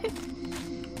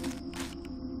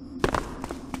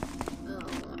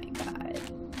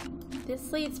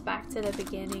 This leads back to the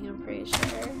beginning, I'm pretty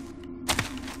sure.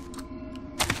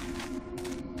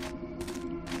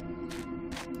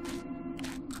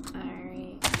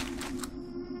 Alright.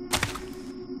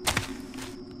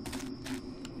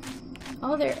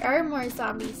 Oh, there are more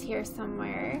zombies here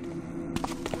somewhere.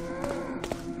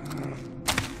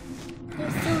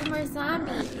 There's still more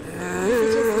zombies. Is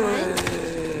it just one?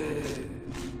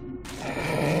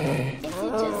 Is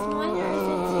it just one or is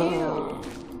it two?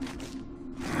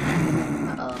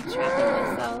 Trapping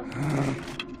myself.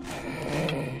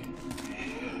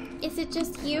 Is it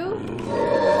just you?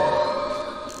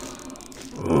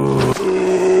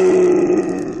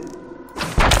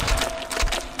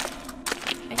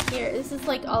 I hear this is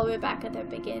like all the way back at the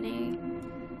beginning.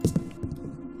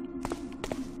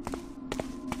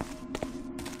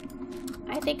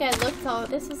 I think I looked all.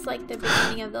 This was like the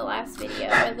beginning of the last video.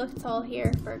 I looked all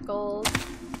here for gold.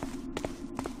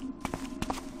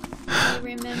 I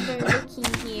remember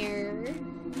looking here.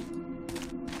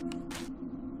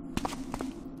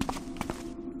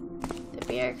 The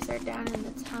barracks are down in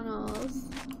the tunnels.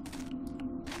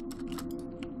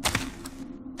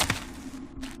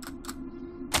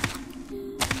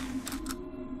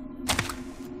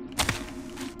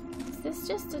 Is this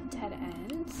just a dead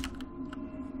end?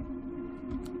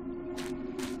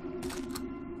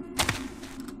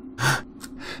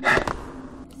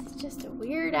 This is just a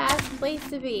weird ass place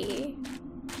to be.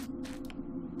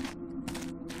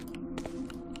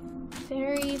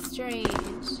 Very strange.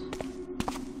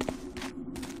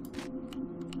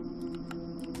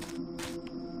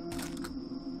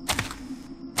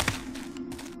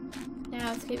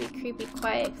 Now it's gonna be creepy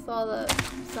quiet because all the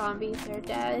zombies are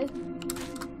dead.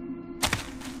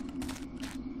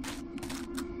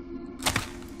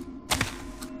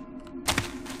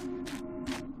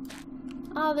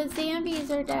 All the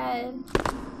zombies are dead.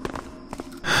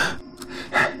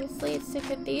 This leads to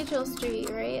Cathedral Street,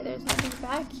 right? There's nothing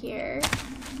back here.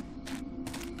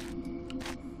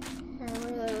 Or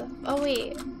where the... Oh,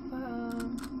 wait.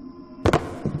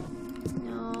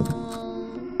 No.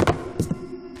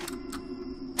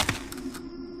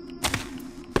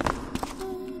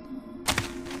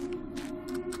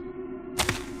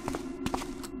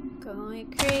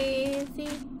 Going crazy.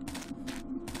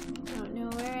 Don't know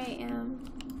where I am.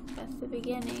 That's the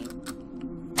beginning.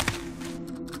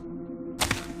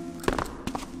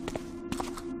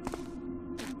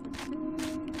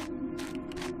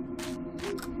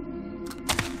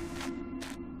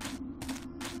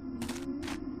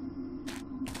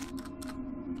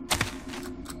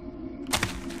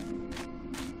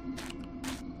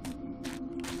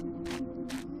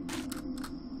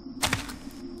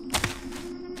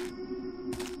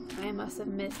 I must have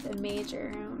missed a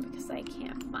major room because I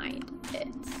can't find it.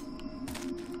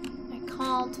 I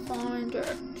can't find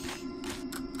it.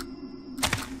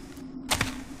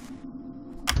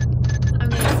 I'm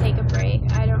gonna take a break.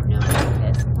 I don't know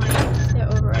at this point to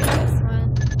overwrite this one.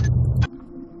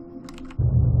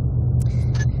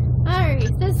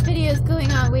 Alright, this video is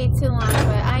going on way too long,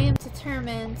 but I am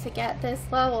determined to get this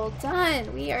level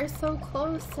done. We are so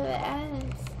close to the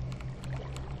end.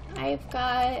 I've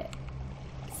got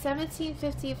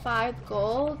 1755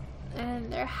 gold,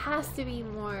 and there has to be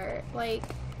more. Like,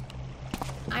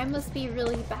 I must be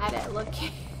really bad at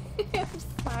looking. I'm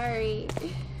sorry.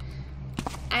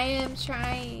 I am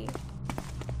trying.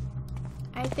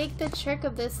 I think the trick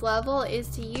of this level is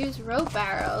to use rope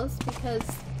arrows because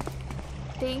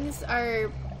things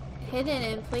are hidden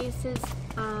in places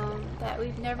that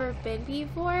we've never been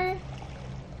before.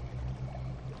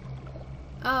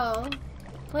 Oh.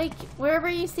 Like, wherever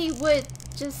you see wood,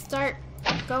 just start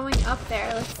going up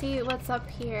there. Let's see what's up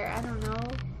here. I don't know.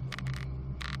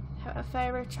 If I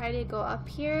ever try to go up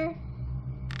here.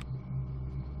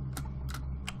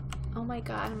 Oh my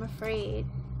god, I'm afraid.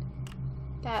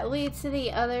 That leads to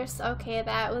the others. Okay,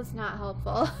 that was not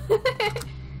helpful.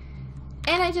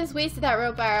 And I just wasted that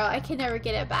rope arrow. I can never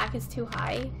get it back. It's too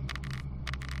high.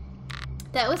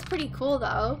 That was pretty cool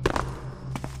though.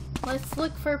 Let's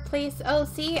look for a place. Oh,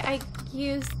 see, I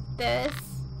used this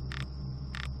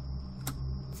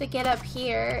to get up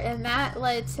here, and that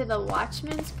led to the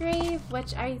Watchman's grave,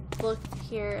 which I looked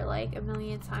here like a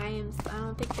million times. I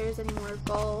don't think there's any more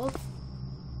gold.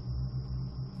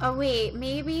 Oh wait,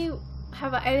 maybe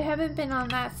I haven't been on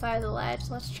that side of the ledge.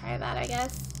 Let's try that, I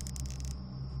guess.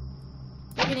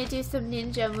 We're gonna do some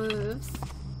ninja moves.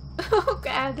 Oh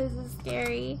god, this is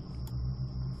scary.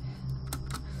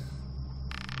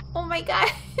 Oh my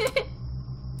god.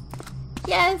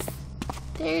 Yes!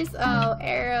 There's, oh,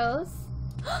 arrows.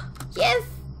 Yes!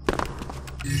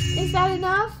 Is that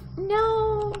enough?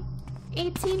 No!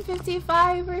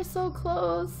 1855, we're so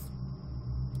close.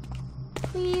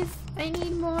 Please, I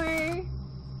need more.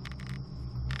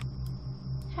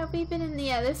 Have we been in the,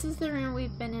 yeah, this is the room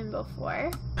we've been in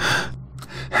before.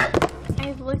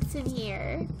 I've looked in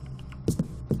here.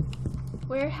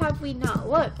 Where have we not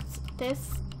looked?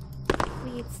 This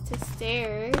leads to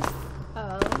stairs.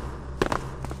 Oh.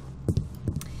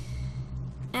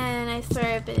 And I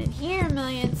swear I've been in here a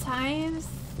million times.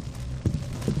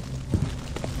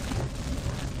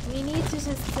 We need to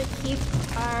just keep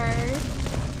our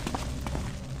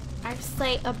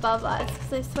sight above us,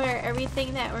 because I swear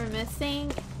everything that we're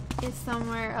missing is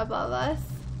somewhere above us.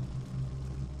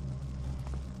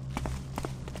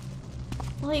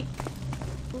 Like,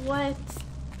 what?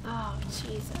 Oh,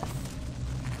 Jesus.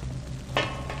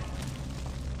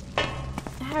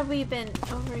 Have we been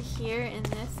over here in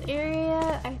this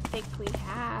area? I think we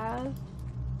have.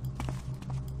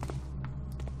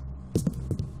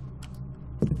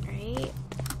 Right?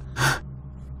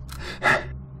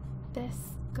 This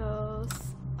goes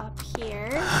up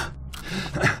here.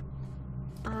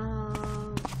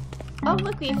 Oh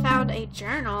look, we found a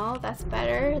journal. That's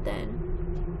better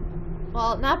than,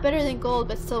 well, not better than gold,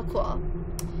 but still cool.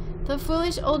 The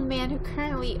foolish old man who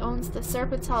currently owns the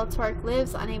Serpentyle Torc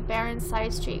lives on a barren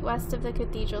side street west of the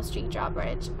Cathedral Street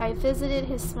drawbridge. I visited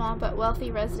his small but wealthy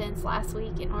residence last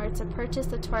week in order to purchase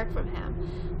the Torc from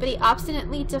him, but he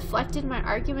obstinately deflected my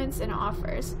arguments and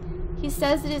offers. He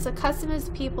says it is a custom of his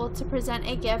people to present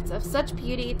a gift of such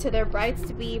beauty to their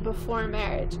brides-to-be before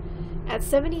marriage. At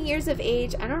 70 years of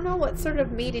age, I don't know what sort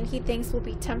of maiden he thinks will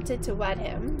be tempted to wed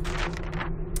him.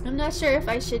 I'm not sure if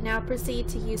I should now proceed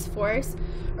to use force,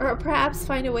 or perhaps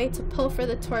find a way to pilfer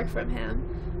the Torc from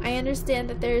him. I understand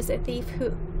that there is a thief who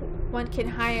one can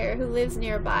hire who lives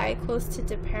nearby, close to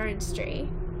Deparentry.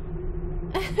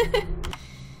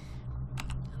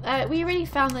 We already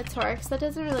found the Torc, so that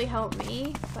doesn't really help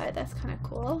me, but that's kind of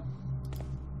cool.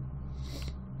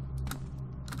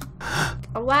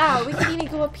 Oh wow, we can even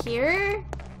go up here?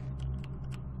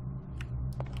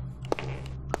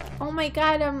 Oh my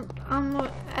god, I'm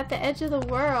at the edge of the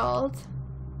world.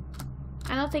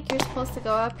 I don't think you're supposed to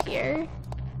go up here.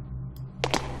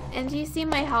 And do you see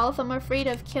my health? I'm afraid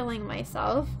of killing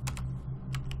myself.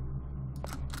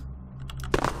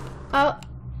 Oh,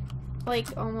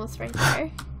 like almost right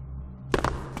there.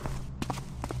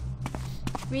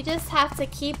 We just have to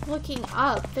keep looking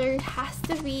up. There has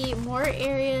to be more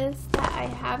areas that I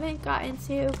haven't gotten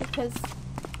to because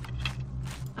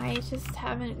I just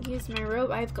haven't used my rope.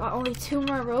 I've got only 2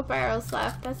 more rope arrows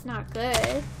left. That's not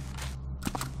good.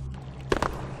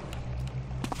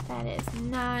 That is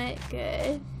not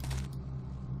good.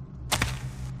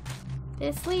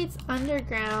 This leads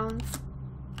underground.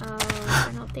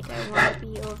 I don't think I want to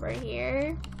be over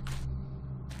here.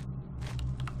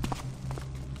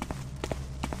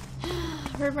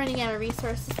 We're running out of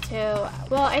resources too.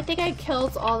 Well, I think I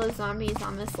killed all the zombies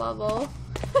on this level.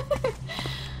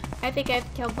 I think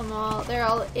I've killed them all. They're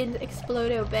all in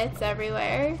explodo bits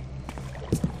everywhere.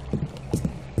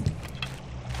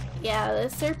 Yeah, the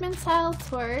Serpentyle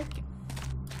Torc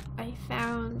I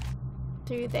found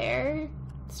through there,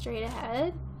 straight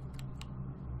ahead.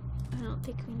 I don't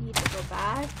think we need to go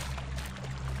back.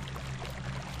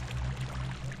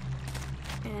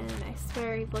 And I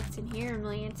swear we've looked in here a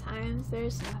million times.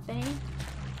 There's nothing.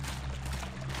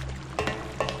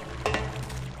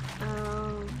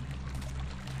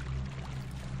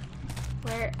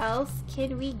 Where else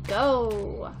can we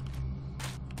go?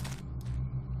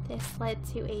 This led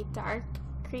to a dark,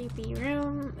 creepy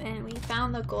room, and we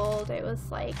found the gold. It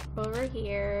was like over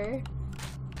here.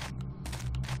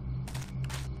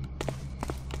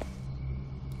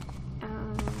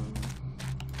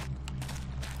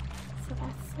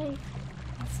 like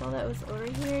I saw that was over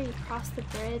here. You cross the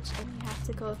bridge and you have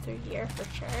to go through here for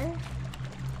sure.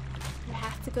 You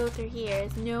have to go through here.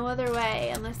 There's no other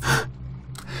way unless you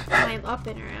climb up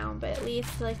and around, but it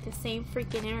leads to like the same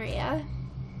freaking area.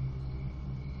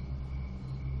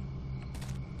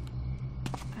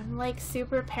 I'm like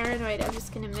super paranoid I'm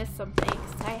just gonna miss something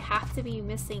because I have to be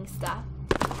missing stuff.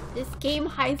 This game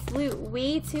hides loot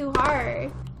way too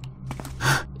hard.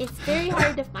 It's very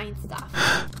hard to find stuff.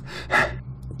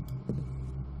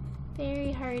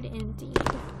 Very hard indeed.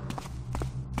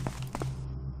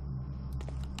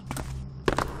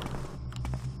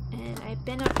 And I've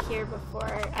been up here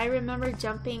before. I remember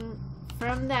jumping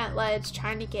from that ledge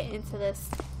trying to get into this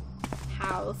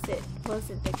house. It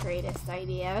wasn't the greatest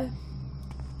idea.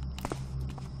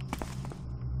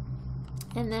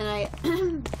 And then I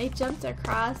jumped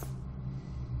across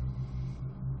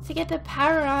to get the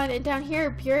power on, and down here are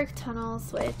Burek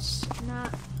tunnels, which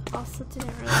also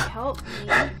didn't really help me.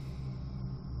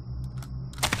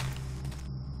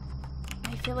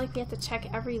 I feel like we have to check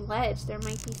every ledge. There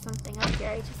might be something up here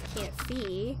I just can't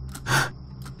see.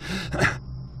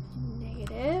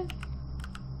 Negative.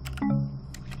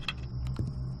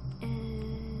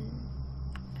 And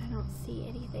I don't see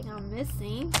anything I'm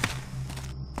missing.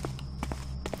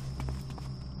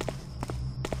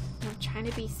 I'm trying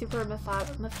to be super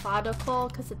methodical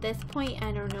because at this point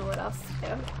I don't know what else to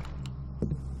do.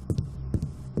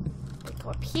 We go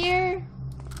up here.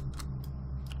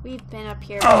 We've been up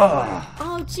here before.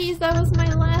 Oh jeez, that was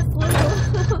my last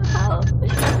little help.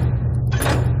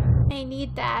 I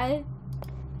need that.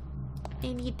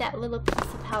 I need that little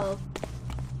piece of help.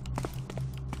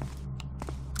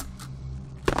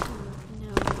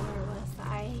 No, where was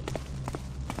I?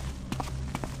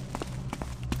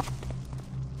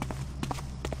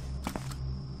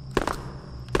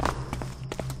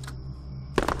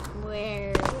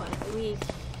 Where was we?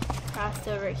 Crossed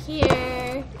over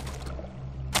here.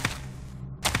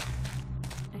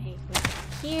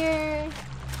 Here.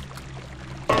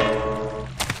 And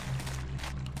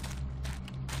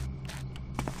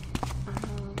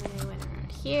I went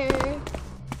around here.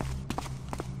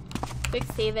 Quick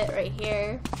save it right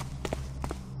here.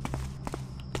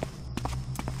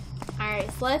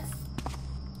 Alright, so let's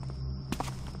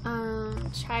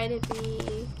try to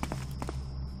be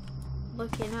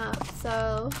looking up.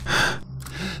 So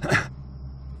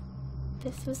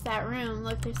this was that room.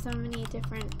 Look, there's so many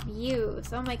different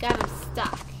views. Oh my god, I'm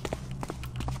stuck.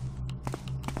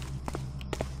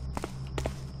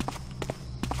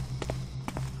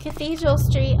 Cathedral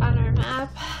Street on our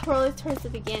map. Rolling towards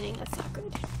the beginning. That's not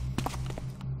good.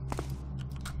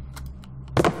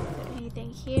 Is there anything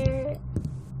here?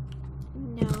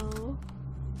 No.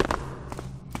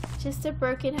 Just a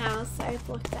broken house I've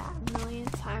looked at a million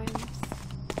times.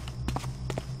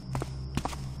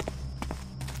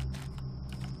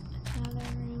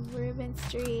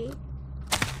 Street.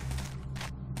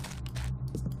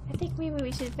 I think maybe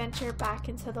we should venture back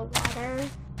into the water.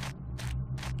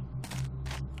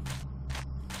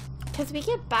 Because we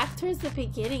get back towards the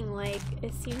beginning, like,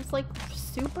 it seems like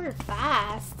super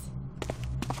fast.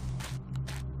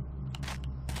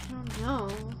 I don't know.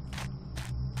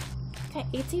 Okay,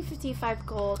 1855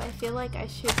 gold. I feel like I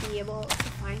should be able to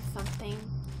find something.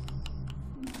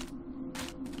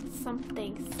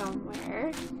 Something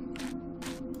somewhere.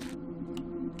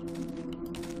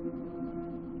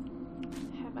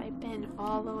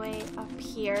 All the way up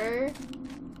here,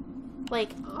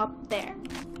 like up there.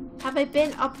 Have I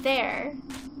been up there?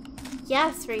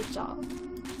 Yes, Rachel.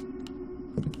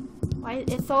 Why?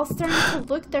 It's all starting to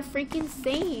look the freaking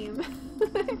same.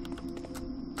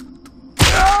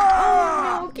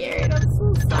 Oh no, Garrett, I'm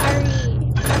so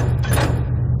sorry.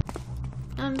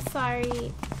 I'm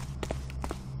sorry.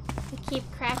 I keep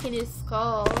cracking his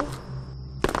skull.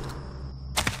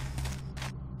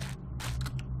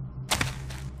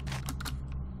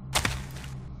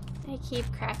 I keep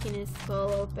cracking his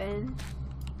skull open.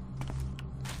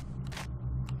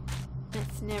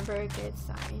 That's never a good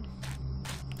sign.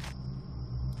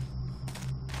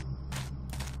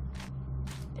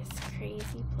 This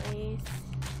crazy place.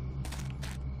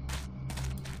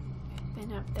 I've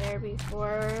been up there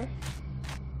before.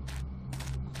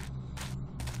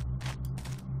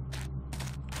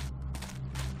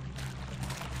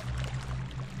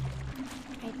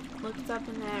 I looked up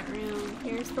in that room.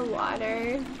 Here's the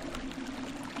water.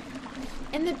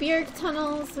 And the Burek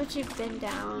tunnels, which you've been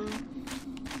down.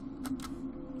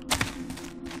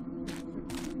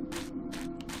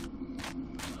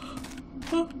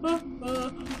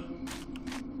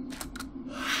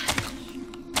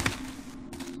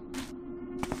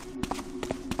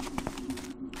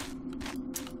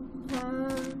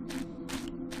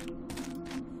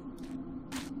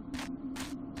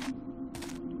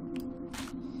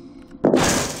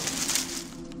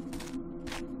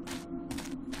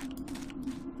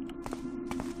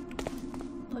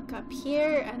 look up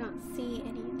here. I don't see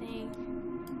anything.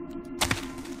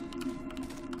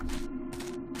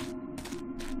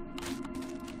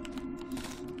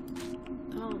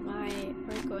 Oh my,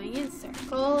 we're going in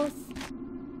circles.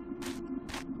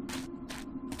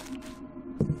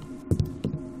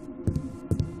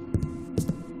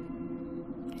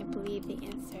 I believe the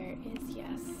answer is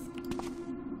yes.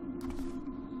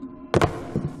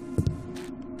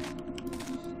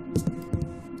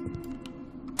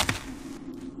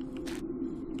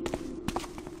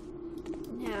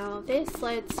 Now this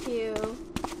led to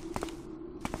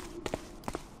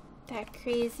that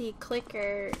crazy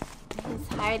clicker, his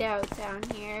hideout down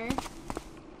here.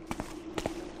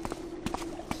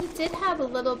 He did have a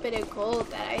little bit of gold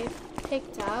that I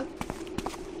picked up.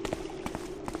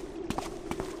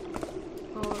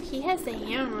 Oh, he has a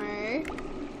hammer.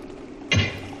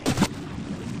 I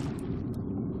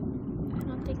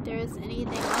don't think there is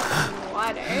anything else in the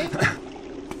water.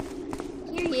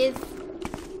 Here he is.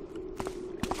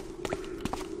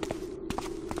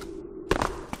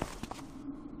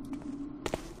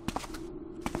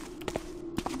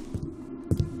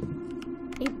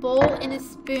 A bowl and a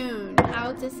spoon.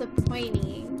 How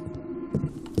disappointing.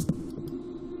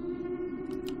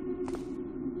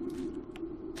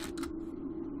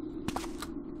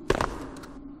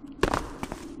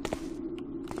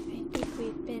 I think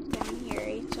we've been down here,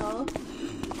 Rachel.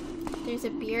 There's a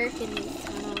Burek in these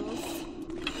tunnels.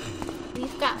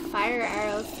 We've got fire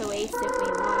arrows to waste if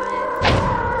we want.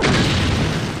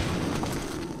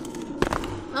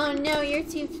 Oh no, you're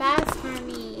too fast for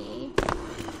me.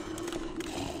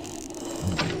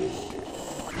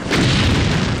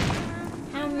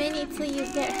 Till you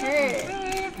get hurt.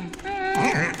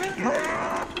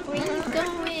 Where you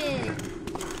going?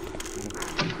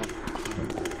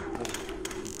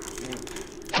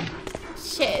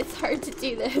 Shit, it's hard to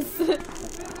do this.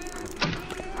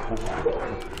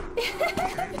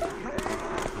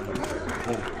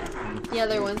 The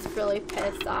other one's really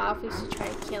pissed off. We should try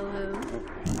to kill him.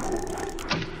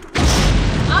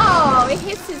 Oh, it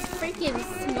hits his freaking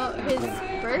his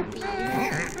burpee.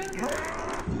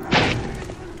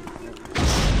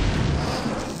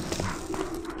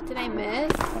 Did I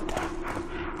miss?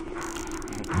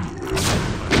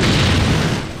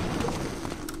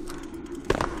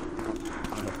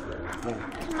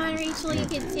 Come on, Rachel, you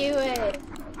can do it.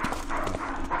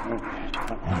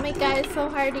 Oh my god, it's so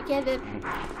hard to get this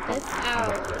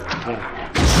out.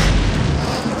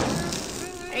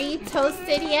 Are you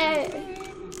toasted yet?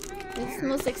 This is the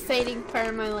most exciting part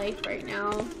of my life right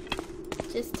now.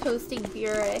 Just toasting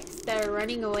Bureks that are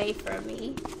running away from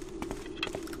me.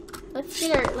 Let's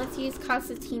use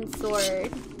Constantine's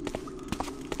sword.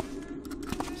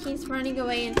 He's running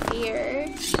away in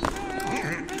fear.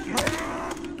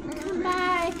 Come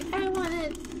back! I want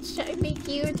to make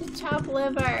you into chopped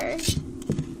liver.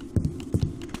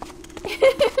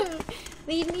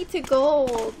 Lead me to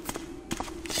gold.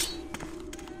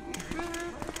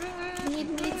 Lead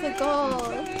me to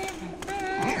gold.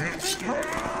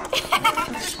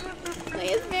 Look at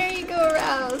his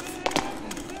merry-go-round.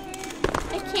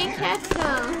 I can't catch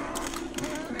them.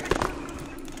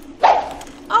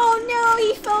 Oh no,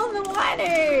 he fell in the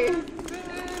water.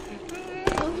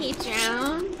 Will he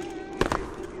drown?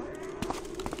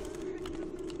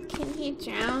 Can he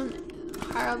drown?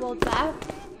 Horrible death.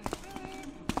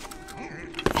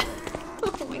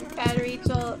 Oh my god,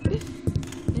 Rachel.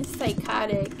 It's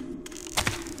psychotic.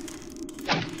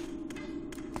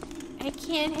 I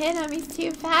can't hit him, he's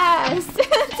too fast.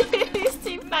 Dude, he's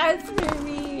too fast for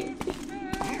me.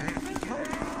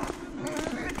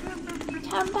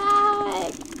 Come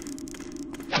back!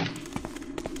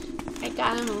 I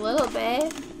got him a little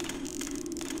bit.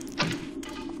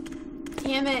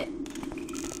 Damn it.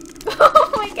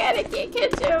 Oh my god, I can't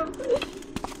catch him.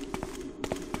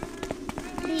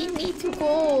 Lead me to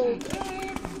gold.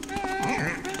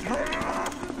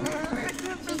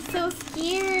 He's so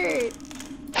scared.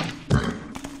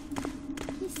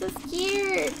 He's so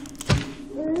scared.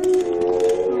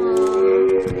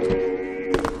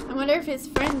 I wonder if his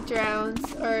friend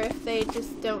drowns or if they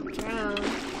just don't drown.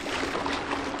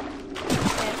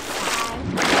 That's sad.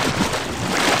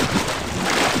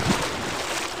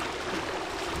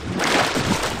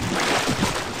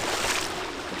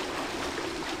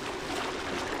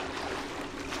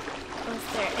 Was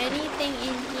there anything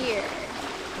in here?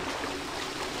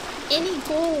 Any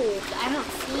gold? I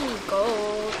don't see any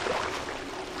gold.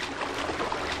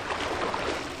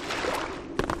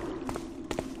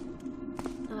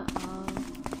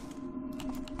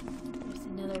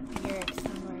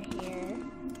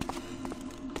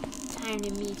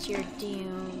 To meet your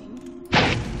doom.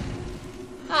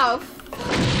 Oh.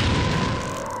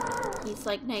 He's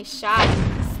like, nice shot,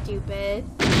 stupid.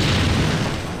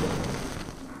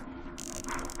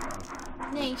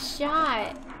 Nice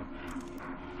shot.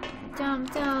 Dum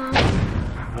dum.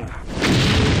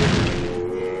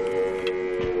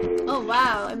 Oh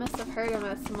wow, I must have heard him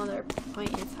at some other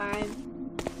point in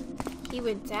time. He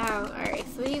went down. Alright,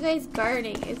 so what are you guys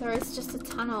guarding? Or it's just a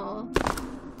tunnel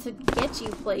to get you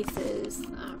places?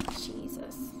 Oh,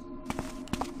 Jesus.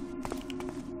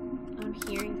 I'm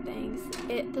hearing things.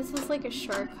 This was like a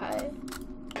shortcut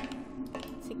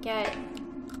to get,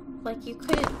 like, you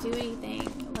couldn't do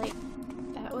anything. Like,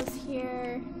 that was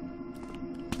here.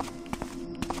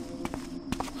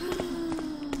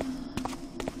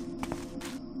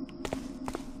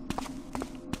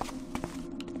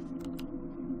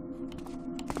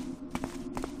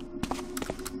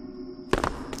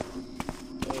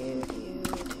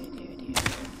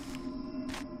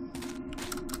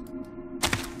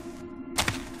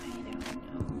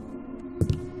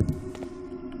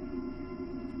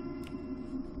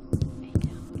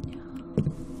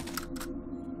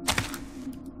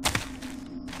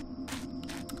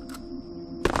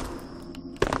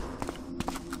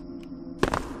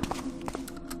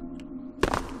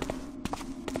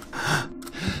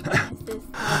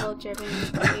 Driven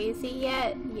crazy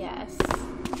yet? Yes.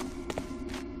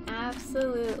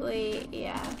 Absolutely,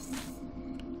 yes.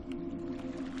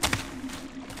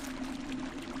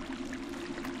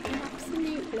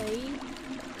 Absolutely.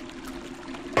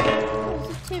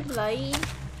 Positively.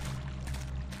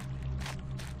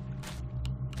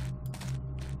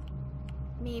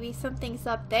 Maybe something's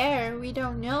up there. We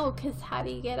don't know, because how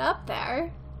do you get up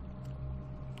there?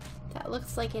 That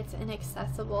looks like it's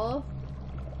inaccessible.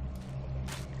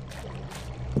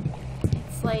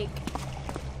 Like,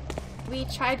 we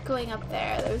tried going up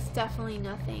there. There's definitely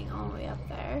nothing all the way up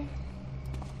there.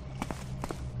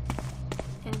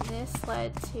 And this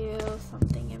led to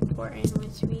something important,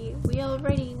 which we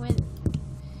already went.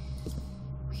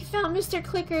 We found Mr.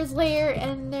 Clicker's lair,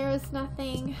 and there was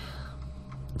nothing.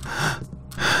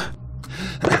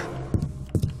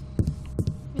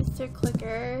 Mr.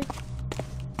 Clicker.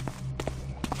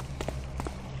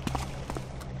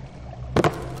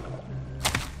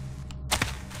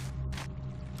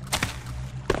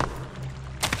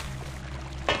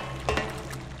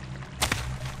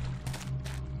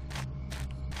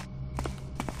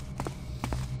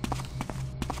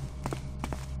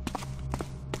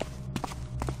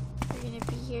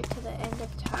 Here to the end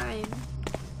of time.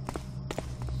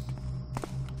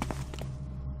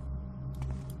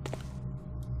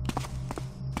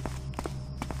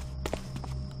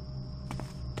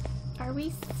 Are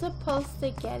we supposed to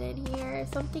get in here?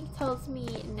 Something tells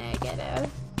me negative.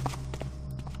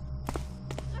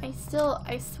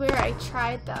 I swear I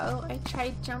tried though. I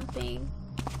tried jumping.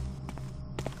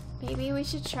 Maybe we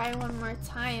should try one more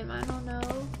time. I don't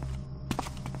know.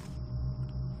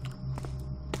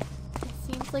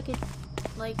 Seems like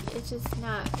it's just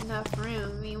not enough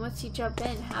room. I mean, once you jump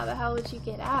in, how the hell would you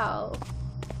get out?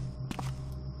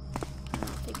 I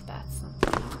don't think that's something.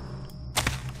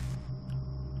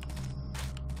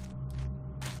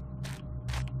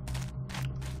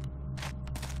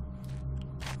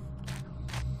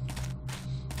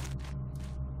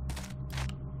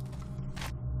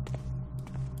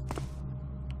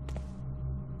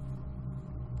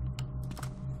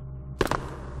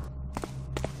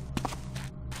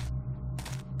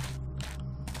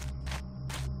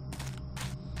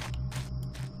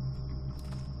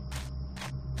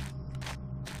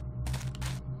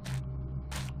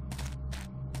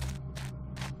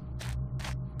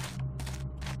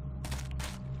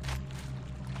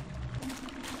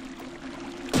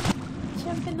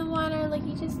 Jump in the water like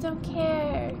you just don't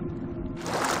care.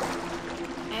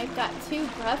 I've got 2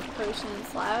 breath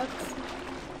potions left.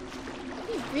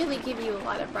 They really give you a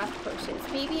lot of breath potions.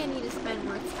 Maybe I need to spend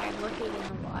more time looking in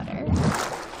the water.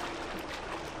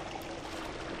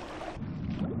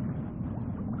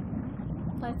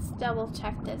 Let's double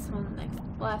check this one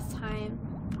last time.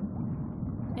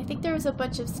 I think there was a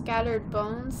bunch of scattered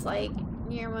bones like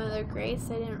near one of the graves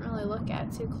I didn't really look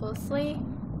at too closely.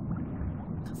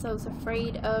 Because I was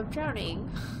afraid of drowning.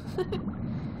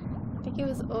 I think it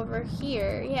was over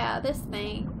here. Yeah, this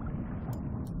thing.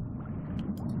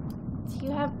 Do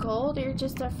you have gold or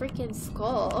just a freaking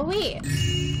skull? Oh wait!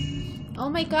 Oh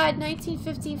my god,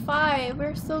 1955!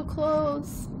 We're so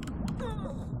close!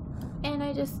 And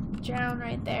I just drowned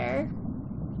right there.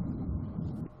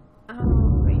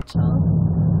 Oh, Rachel.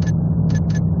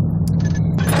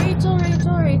 Rachel!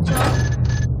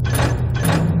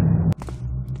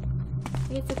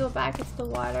 We have to go back into the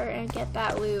water and get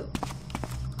that loot.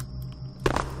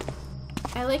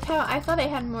 I like how I thought I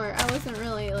had more. I wasn't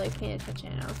really like paying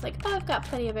attention. I was like, oh, I've got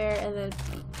plenty of air, and then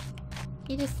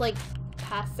he just like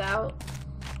passed out.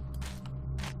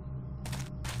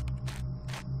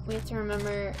 We have to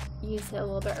remember use it a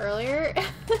little bit earlier.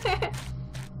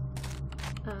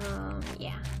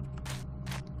 Yeah.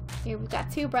 Here we've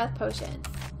got 2 breath potions.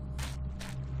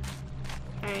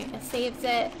 Alright, it saves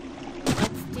it.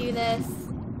 Let's do this.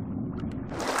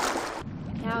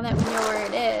 Now that we know where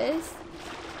it is,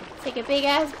 take a big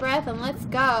ass breath and let's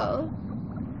go.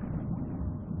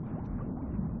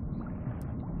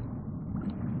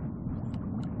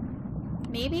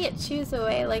 Maybe it chews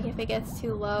away, like if it gets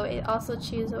too low, it also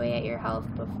chews away at your health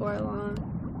before long.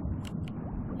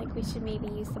 Like we should maybe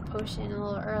use the potion a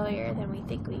little earlier than we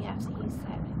think we have to use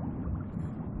that.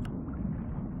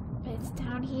 But it's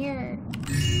down here.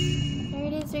 There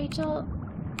it is, Rachel.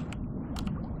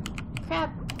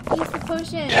 Crap, use the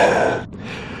potion.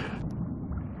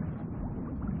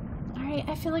 Alright,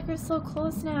 I feel like we're so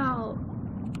close now.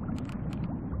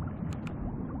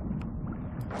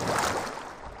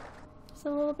 There's a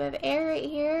little bit of air right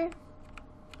here.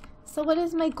 So what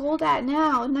is my gold at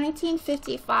now?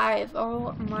 1955.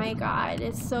 Oh my god,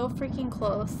 it's so freaking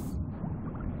close.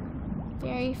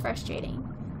 Very frustrating.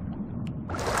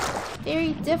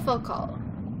 Very difficult.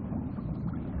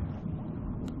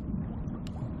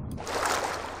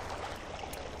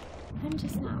 I'm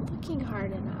just not looking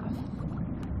hard enough.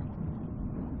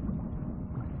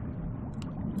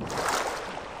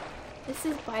 This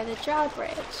is by the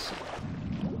drawbridge.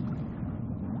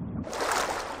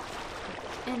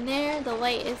 And there, the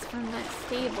light is from that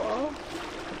stable.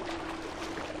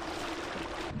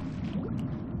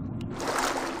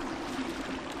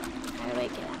 How do I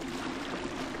get up?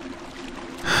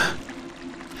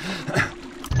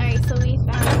 Alright, so we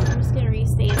found, I'm just gonna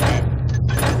resave it.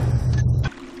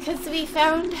 Because we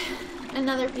found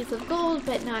another piece of gold,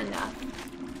 but not enough.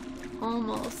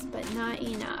 Almost, but not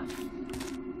enough.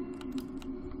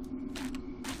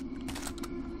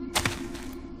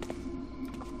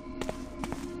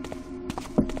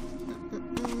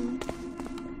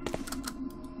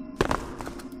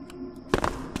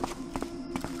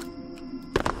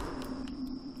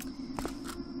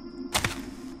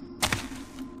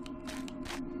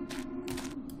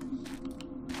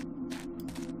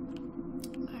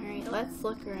 Let's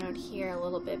look around here a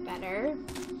little bit better.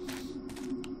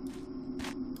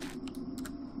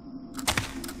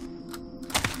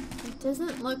 It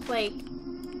doesn't look like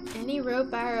any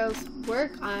rope arrows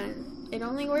work on, it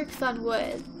only works on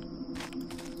wood.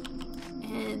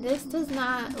 And this does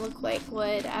not look like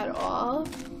wood at all.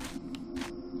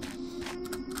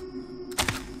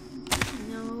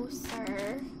 No,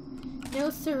 sir. No,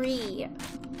 siree.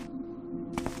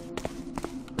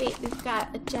 Wait, we've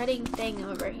got a jutting thing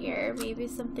over here. Maybe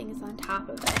something's on top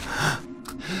of it.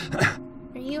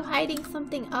 Are you hiding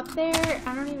something up there?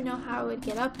 I don't even know how I would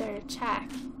get up there to check.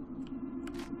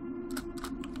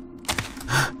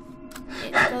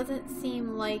 It doesn't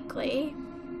seem likely.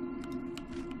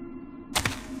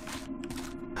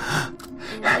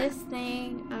 And this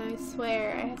thing, I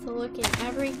swear, I have to look in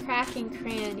every crack and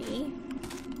cranny.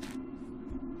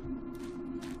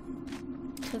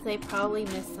 Because I probably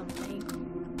missed something.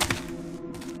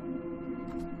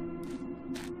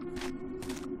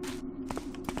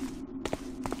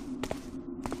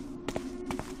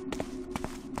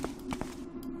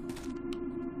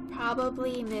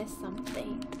 Probably missed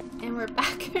something. And we're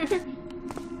back.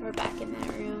 We're back in that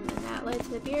room, and that led to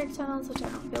the beard tunnels, which I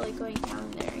don't feel like going down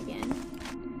there again.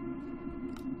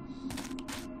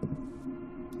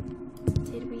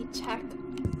 Did we check?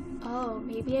 Oh,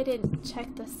 maybe I didn't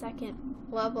check the second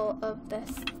level of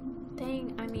this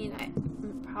thing. I mean, I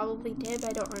probably did, but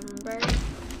I don't remember.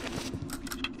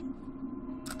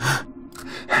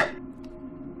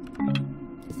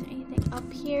 Is there anything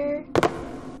up here?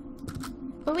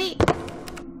 Oh wait!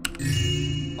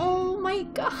 Oh my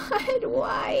god,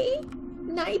 why?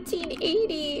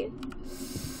 1980!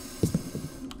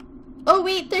 Oh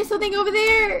wait, there's something over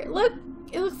there! Look!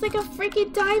 It looks like a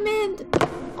freaking diamond!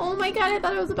 Oh my god, I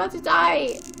thought I was about to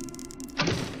die!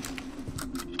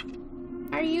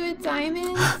 Are you a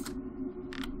diamond?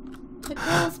 The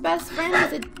girl's best friend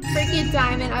is a freaking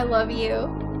diamond, I love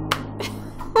you.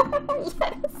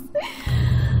 Yes!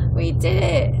 We did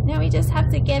it! Now we just have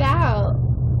to get out.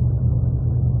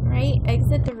 Right?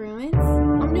 Exit the ruins?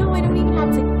 Oh no, I don't even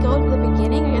have to go to the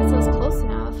beginning. I guess I was close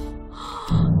enough.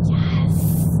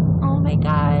 Yes! Oh my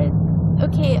god.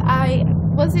 Okay,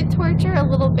 was it torture? A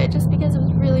little bit, just because it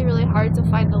was really, really hard to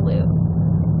find the loot.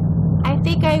 I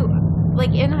think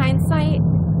like in hindsight,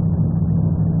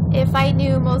 if I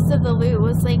knew most of the loot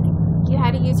was like you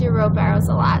had to use your rope arrows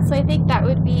a lot. So I think that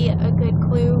would be a good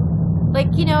clue.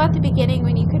 Like, you know, at the beginning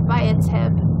when you could buy a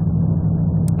tip,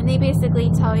 and they basically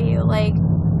tell you, like,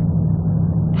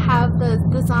 have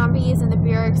the zombies and the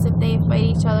Bureks, if they fight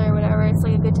each other or whatever, it's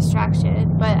like a good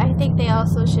distraction. But I think they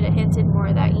also should have hinted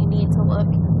more that you need to look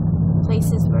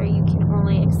places where you can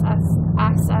only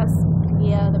access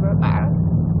via the rope arrow.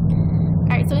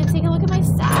 Alright, so I'm gonna take a look at my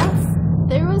stats.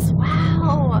 There was,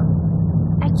 wow,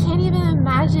 I can't even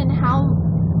imagine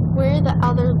where the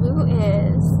other loot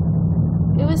is.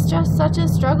 It was just such a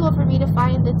struggle for me to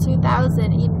find the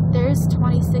 2,000. There's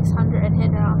 2,600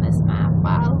 hidden on this map.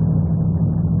 Wow.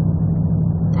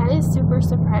 That is super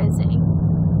surprising.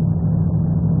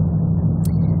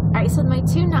 Alright, so my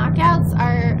 2 knockouts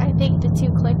are, I think, the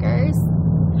 2 clickers.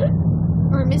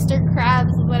 Or Mr.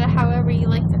 Krabs, however you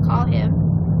like to call him.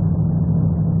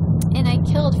 And I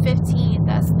killed 15.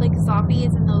 That's like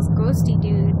zombies and those ghosty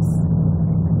dudes.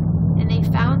 And they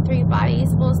found 3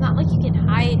 bodies. Well, it's not like you can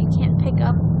hide. You can't pick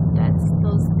up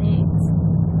those things.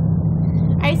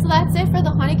 Alright, so that's it for the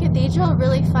Haunted Cathedral.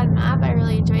 Really fun map. I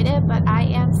really enjoyed it. But I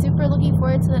am super looking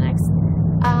forward to the next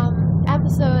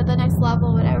episode, the next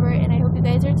level, whatever. And I hope you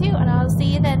guys are too. And I'll see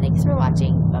you then. Thanks for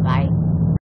watching. Bye-bye.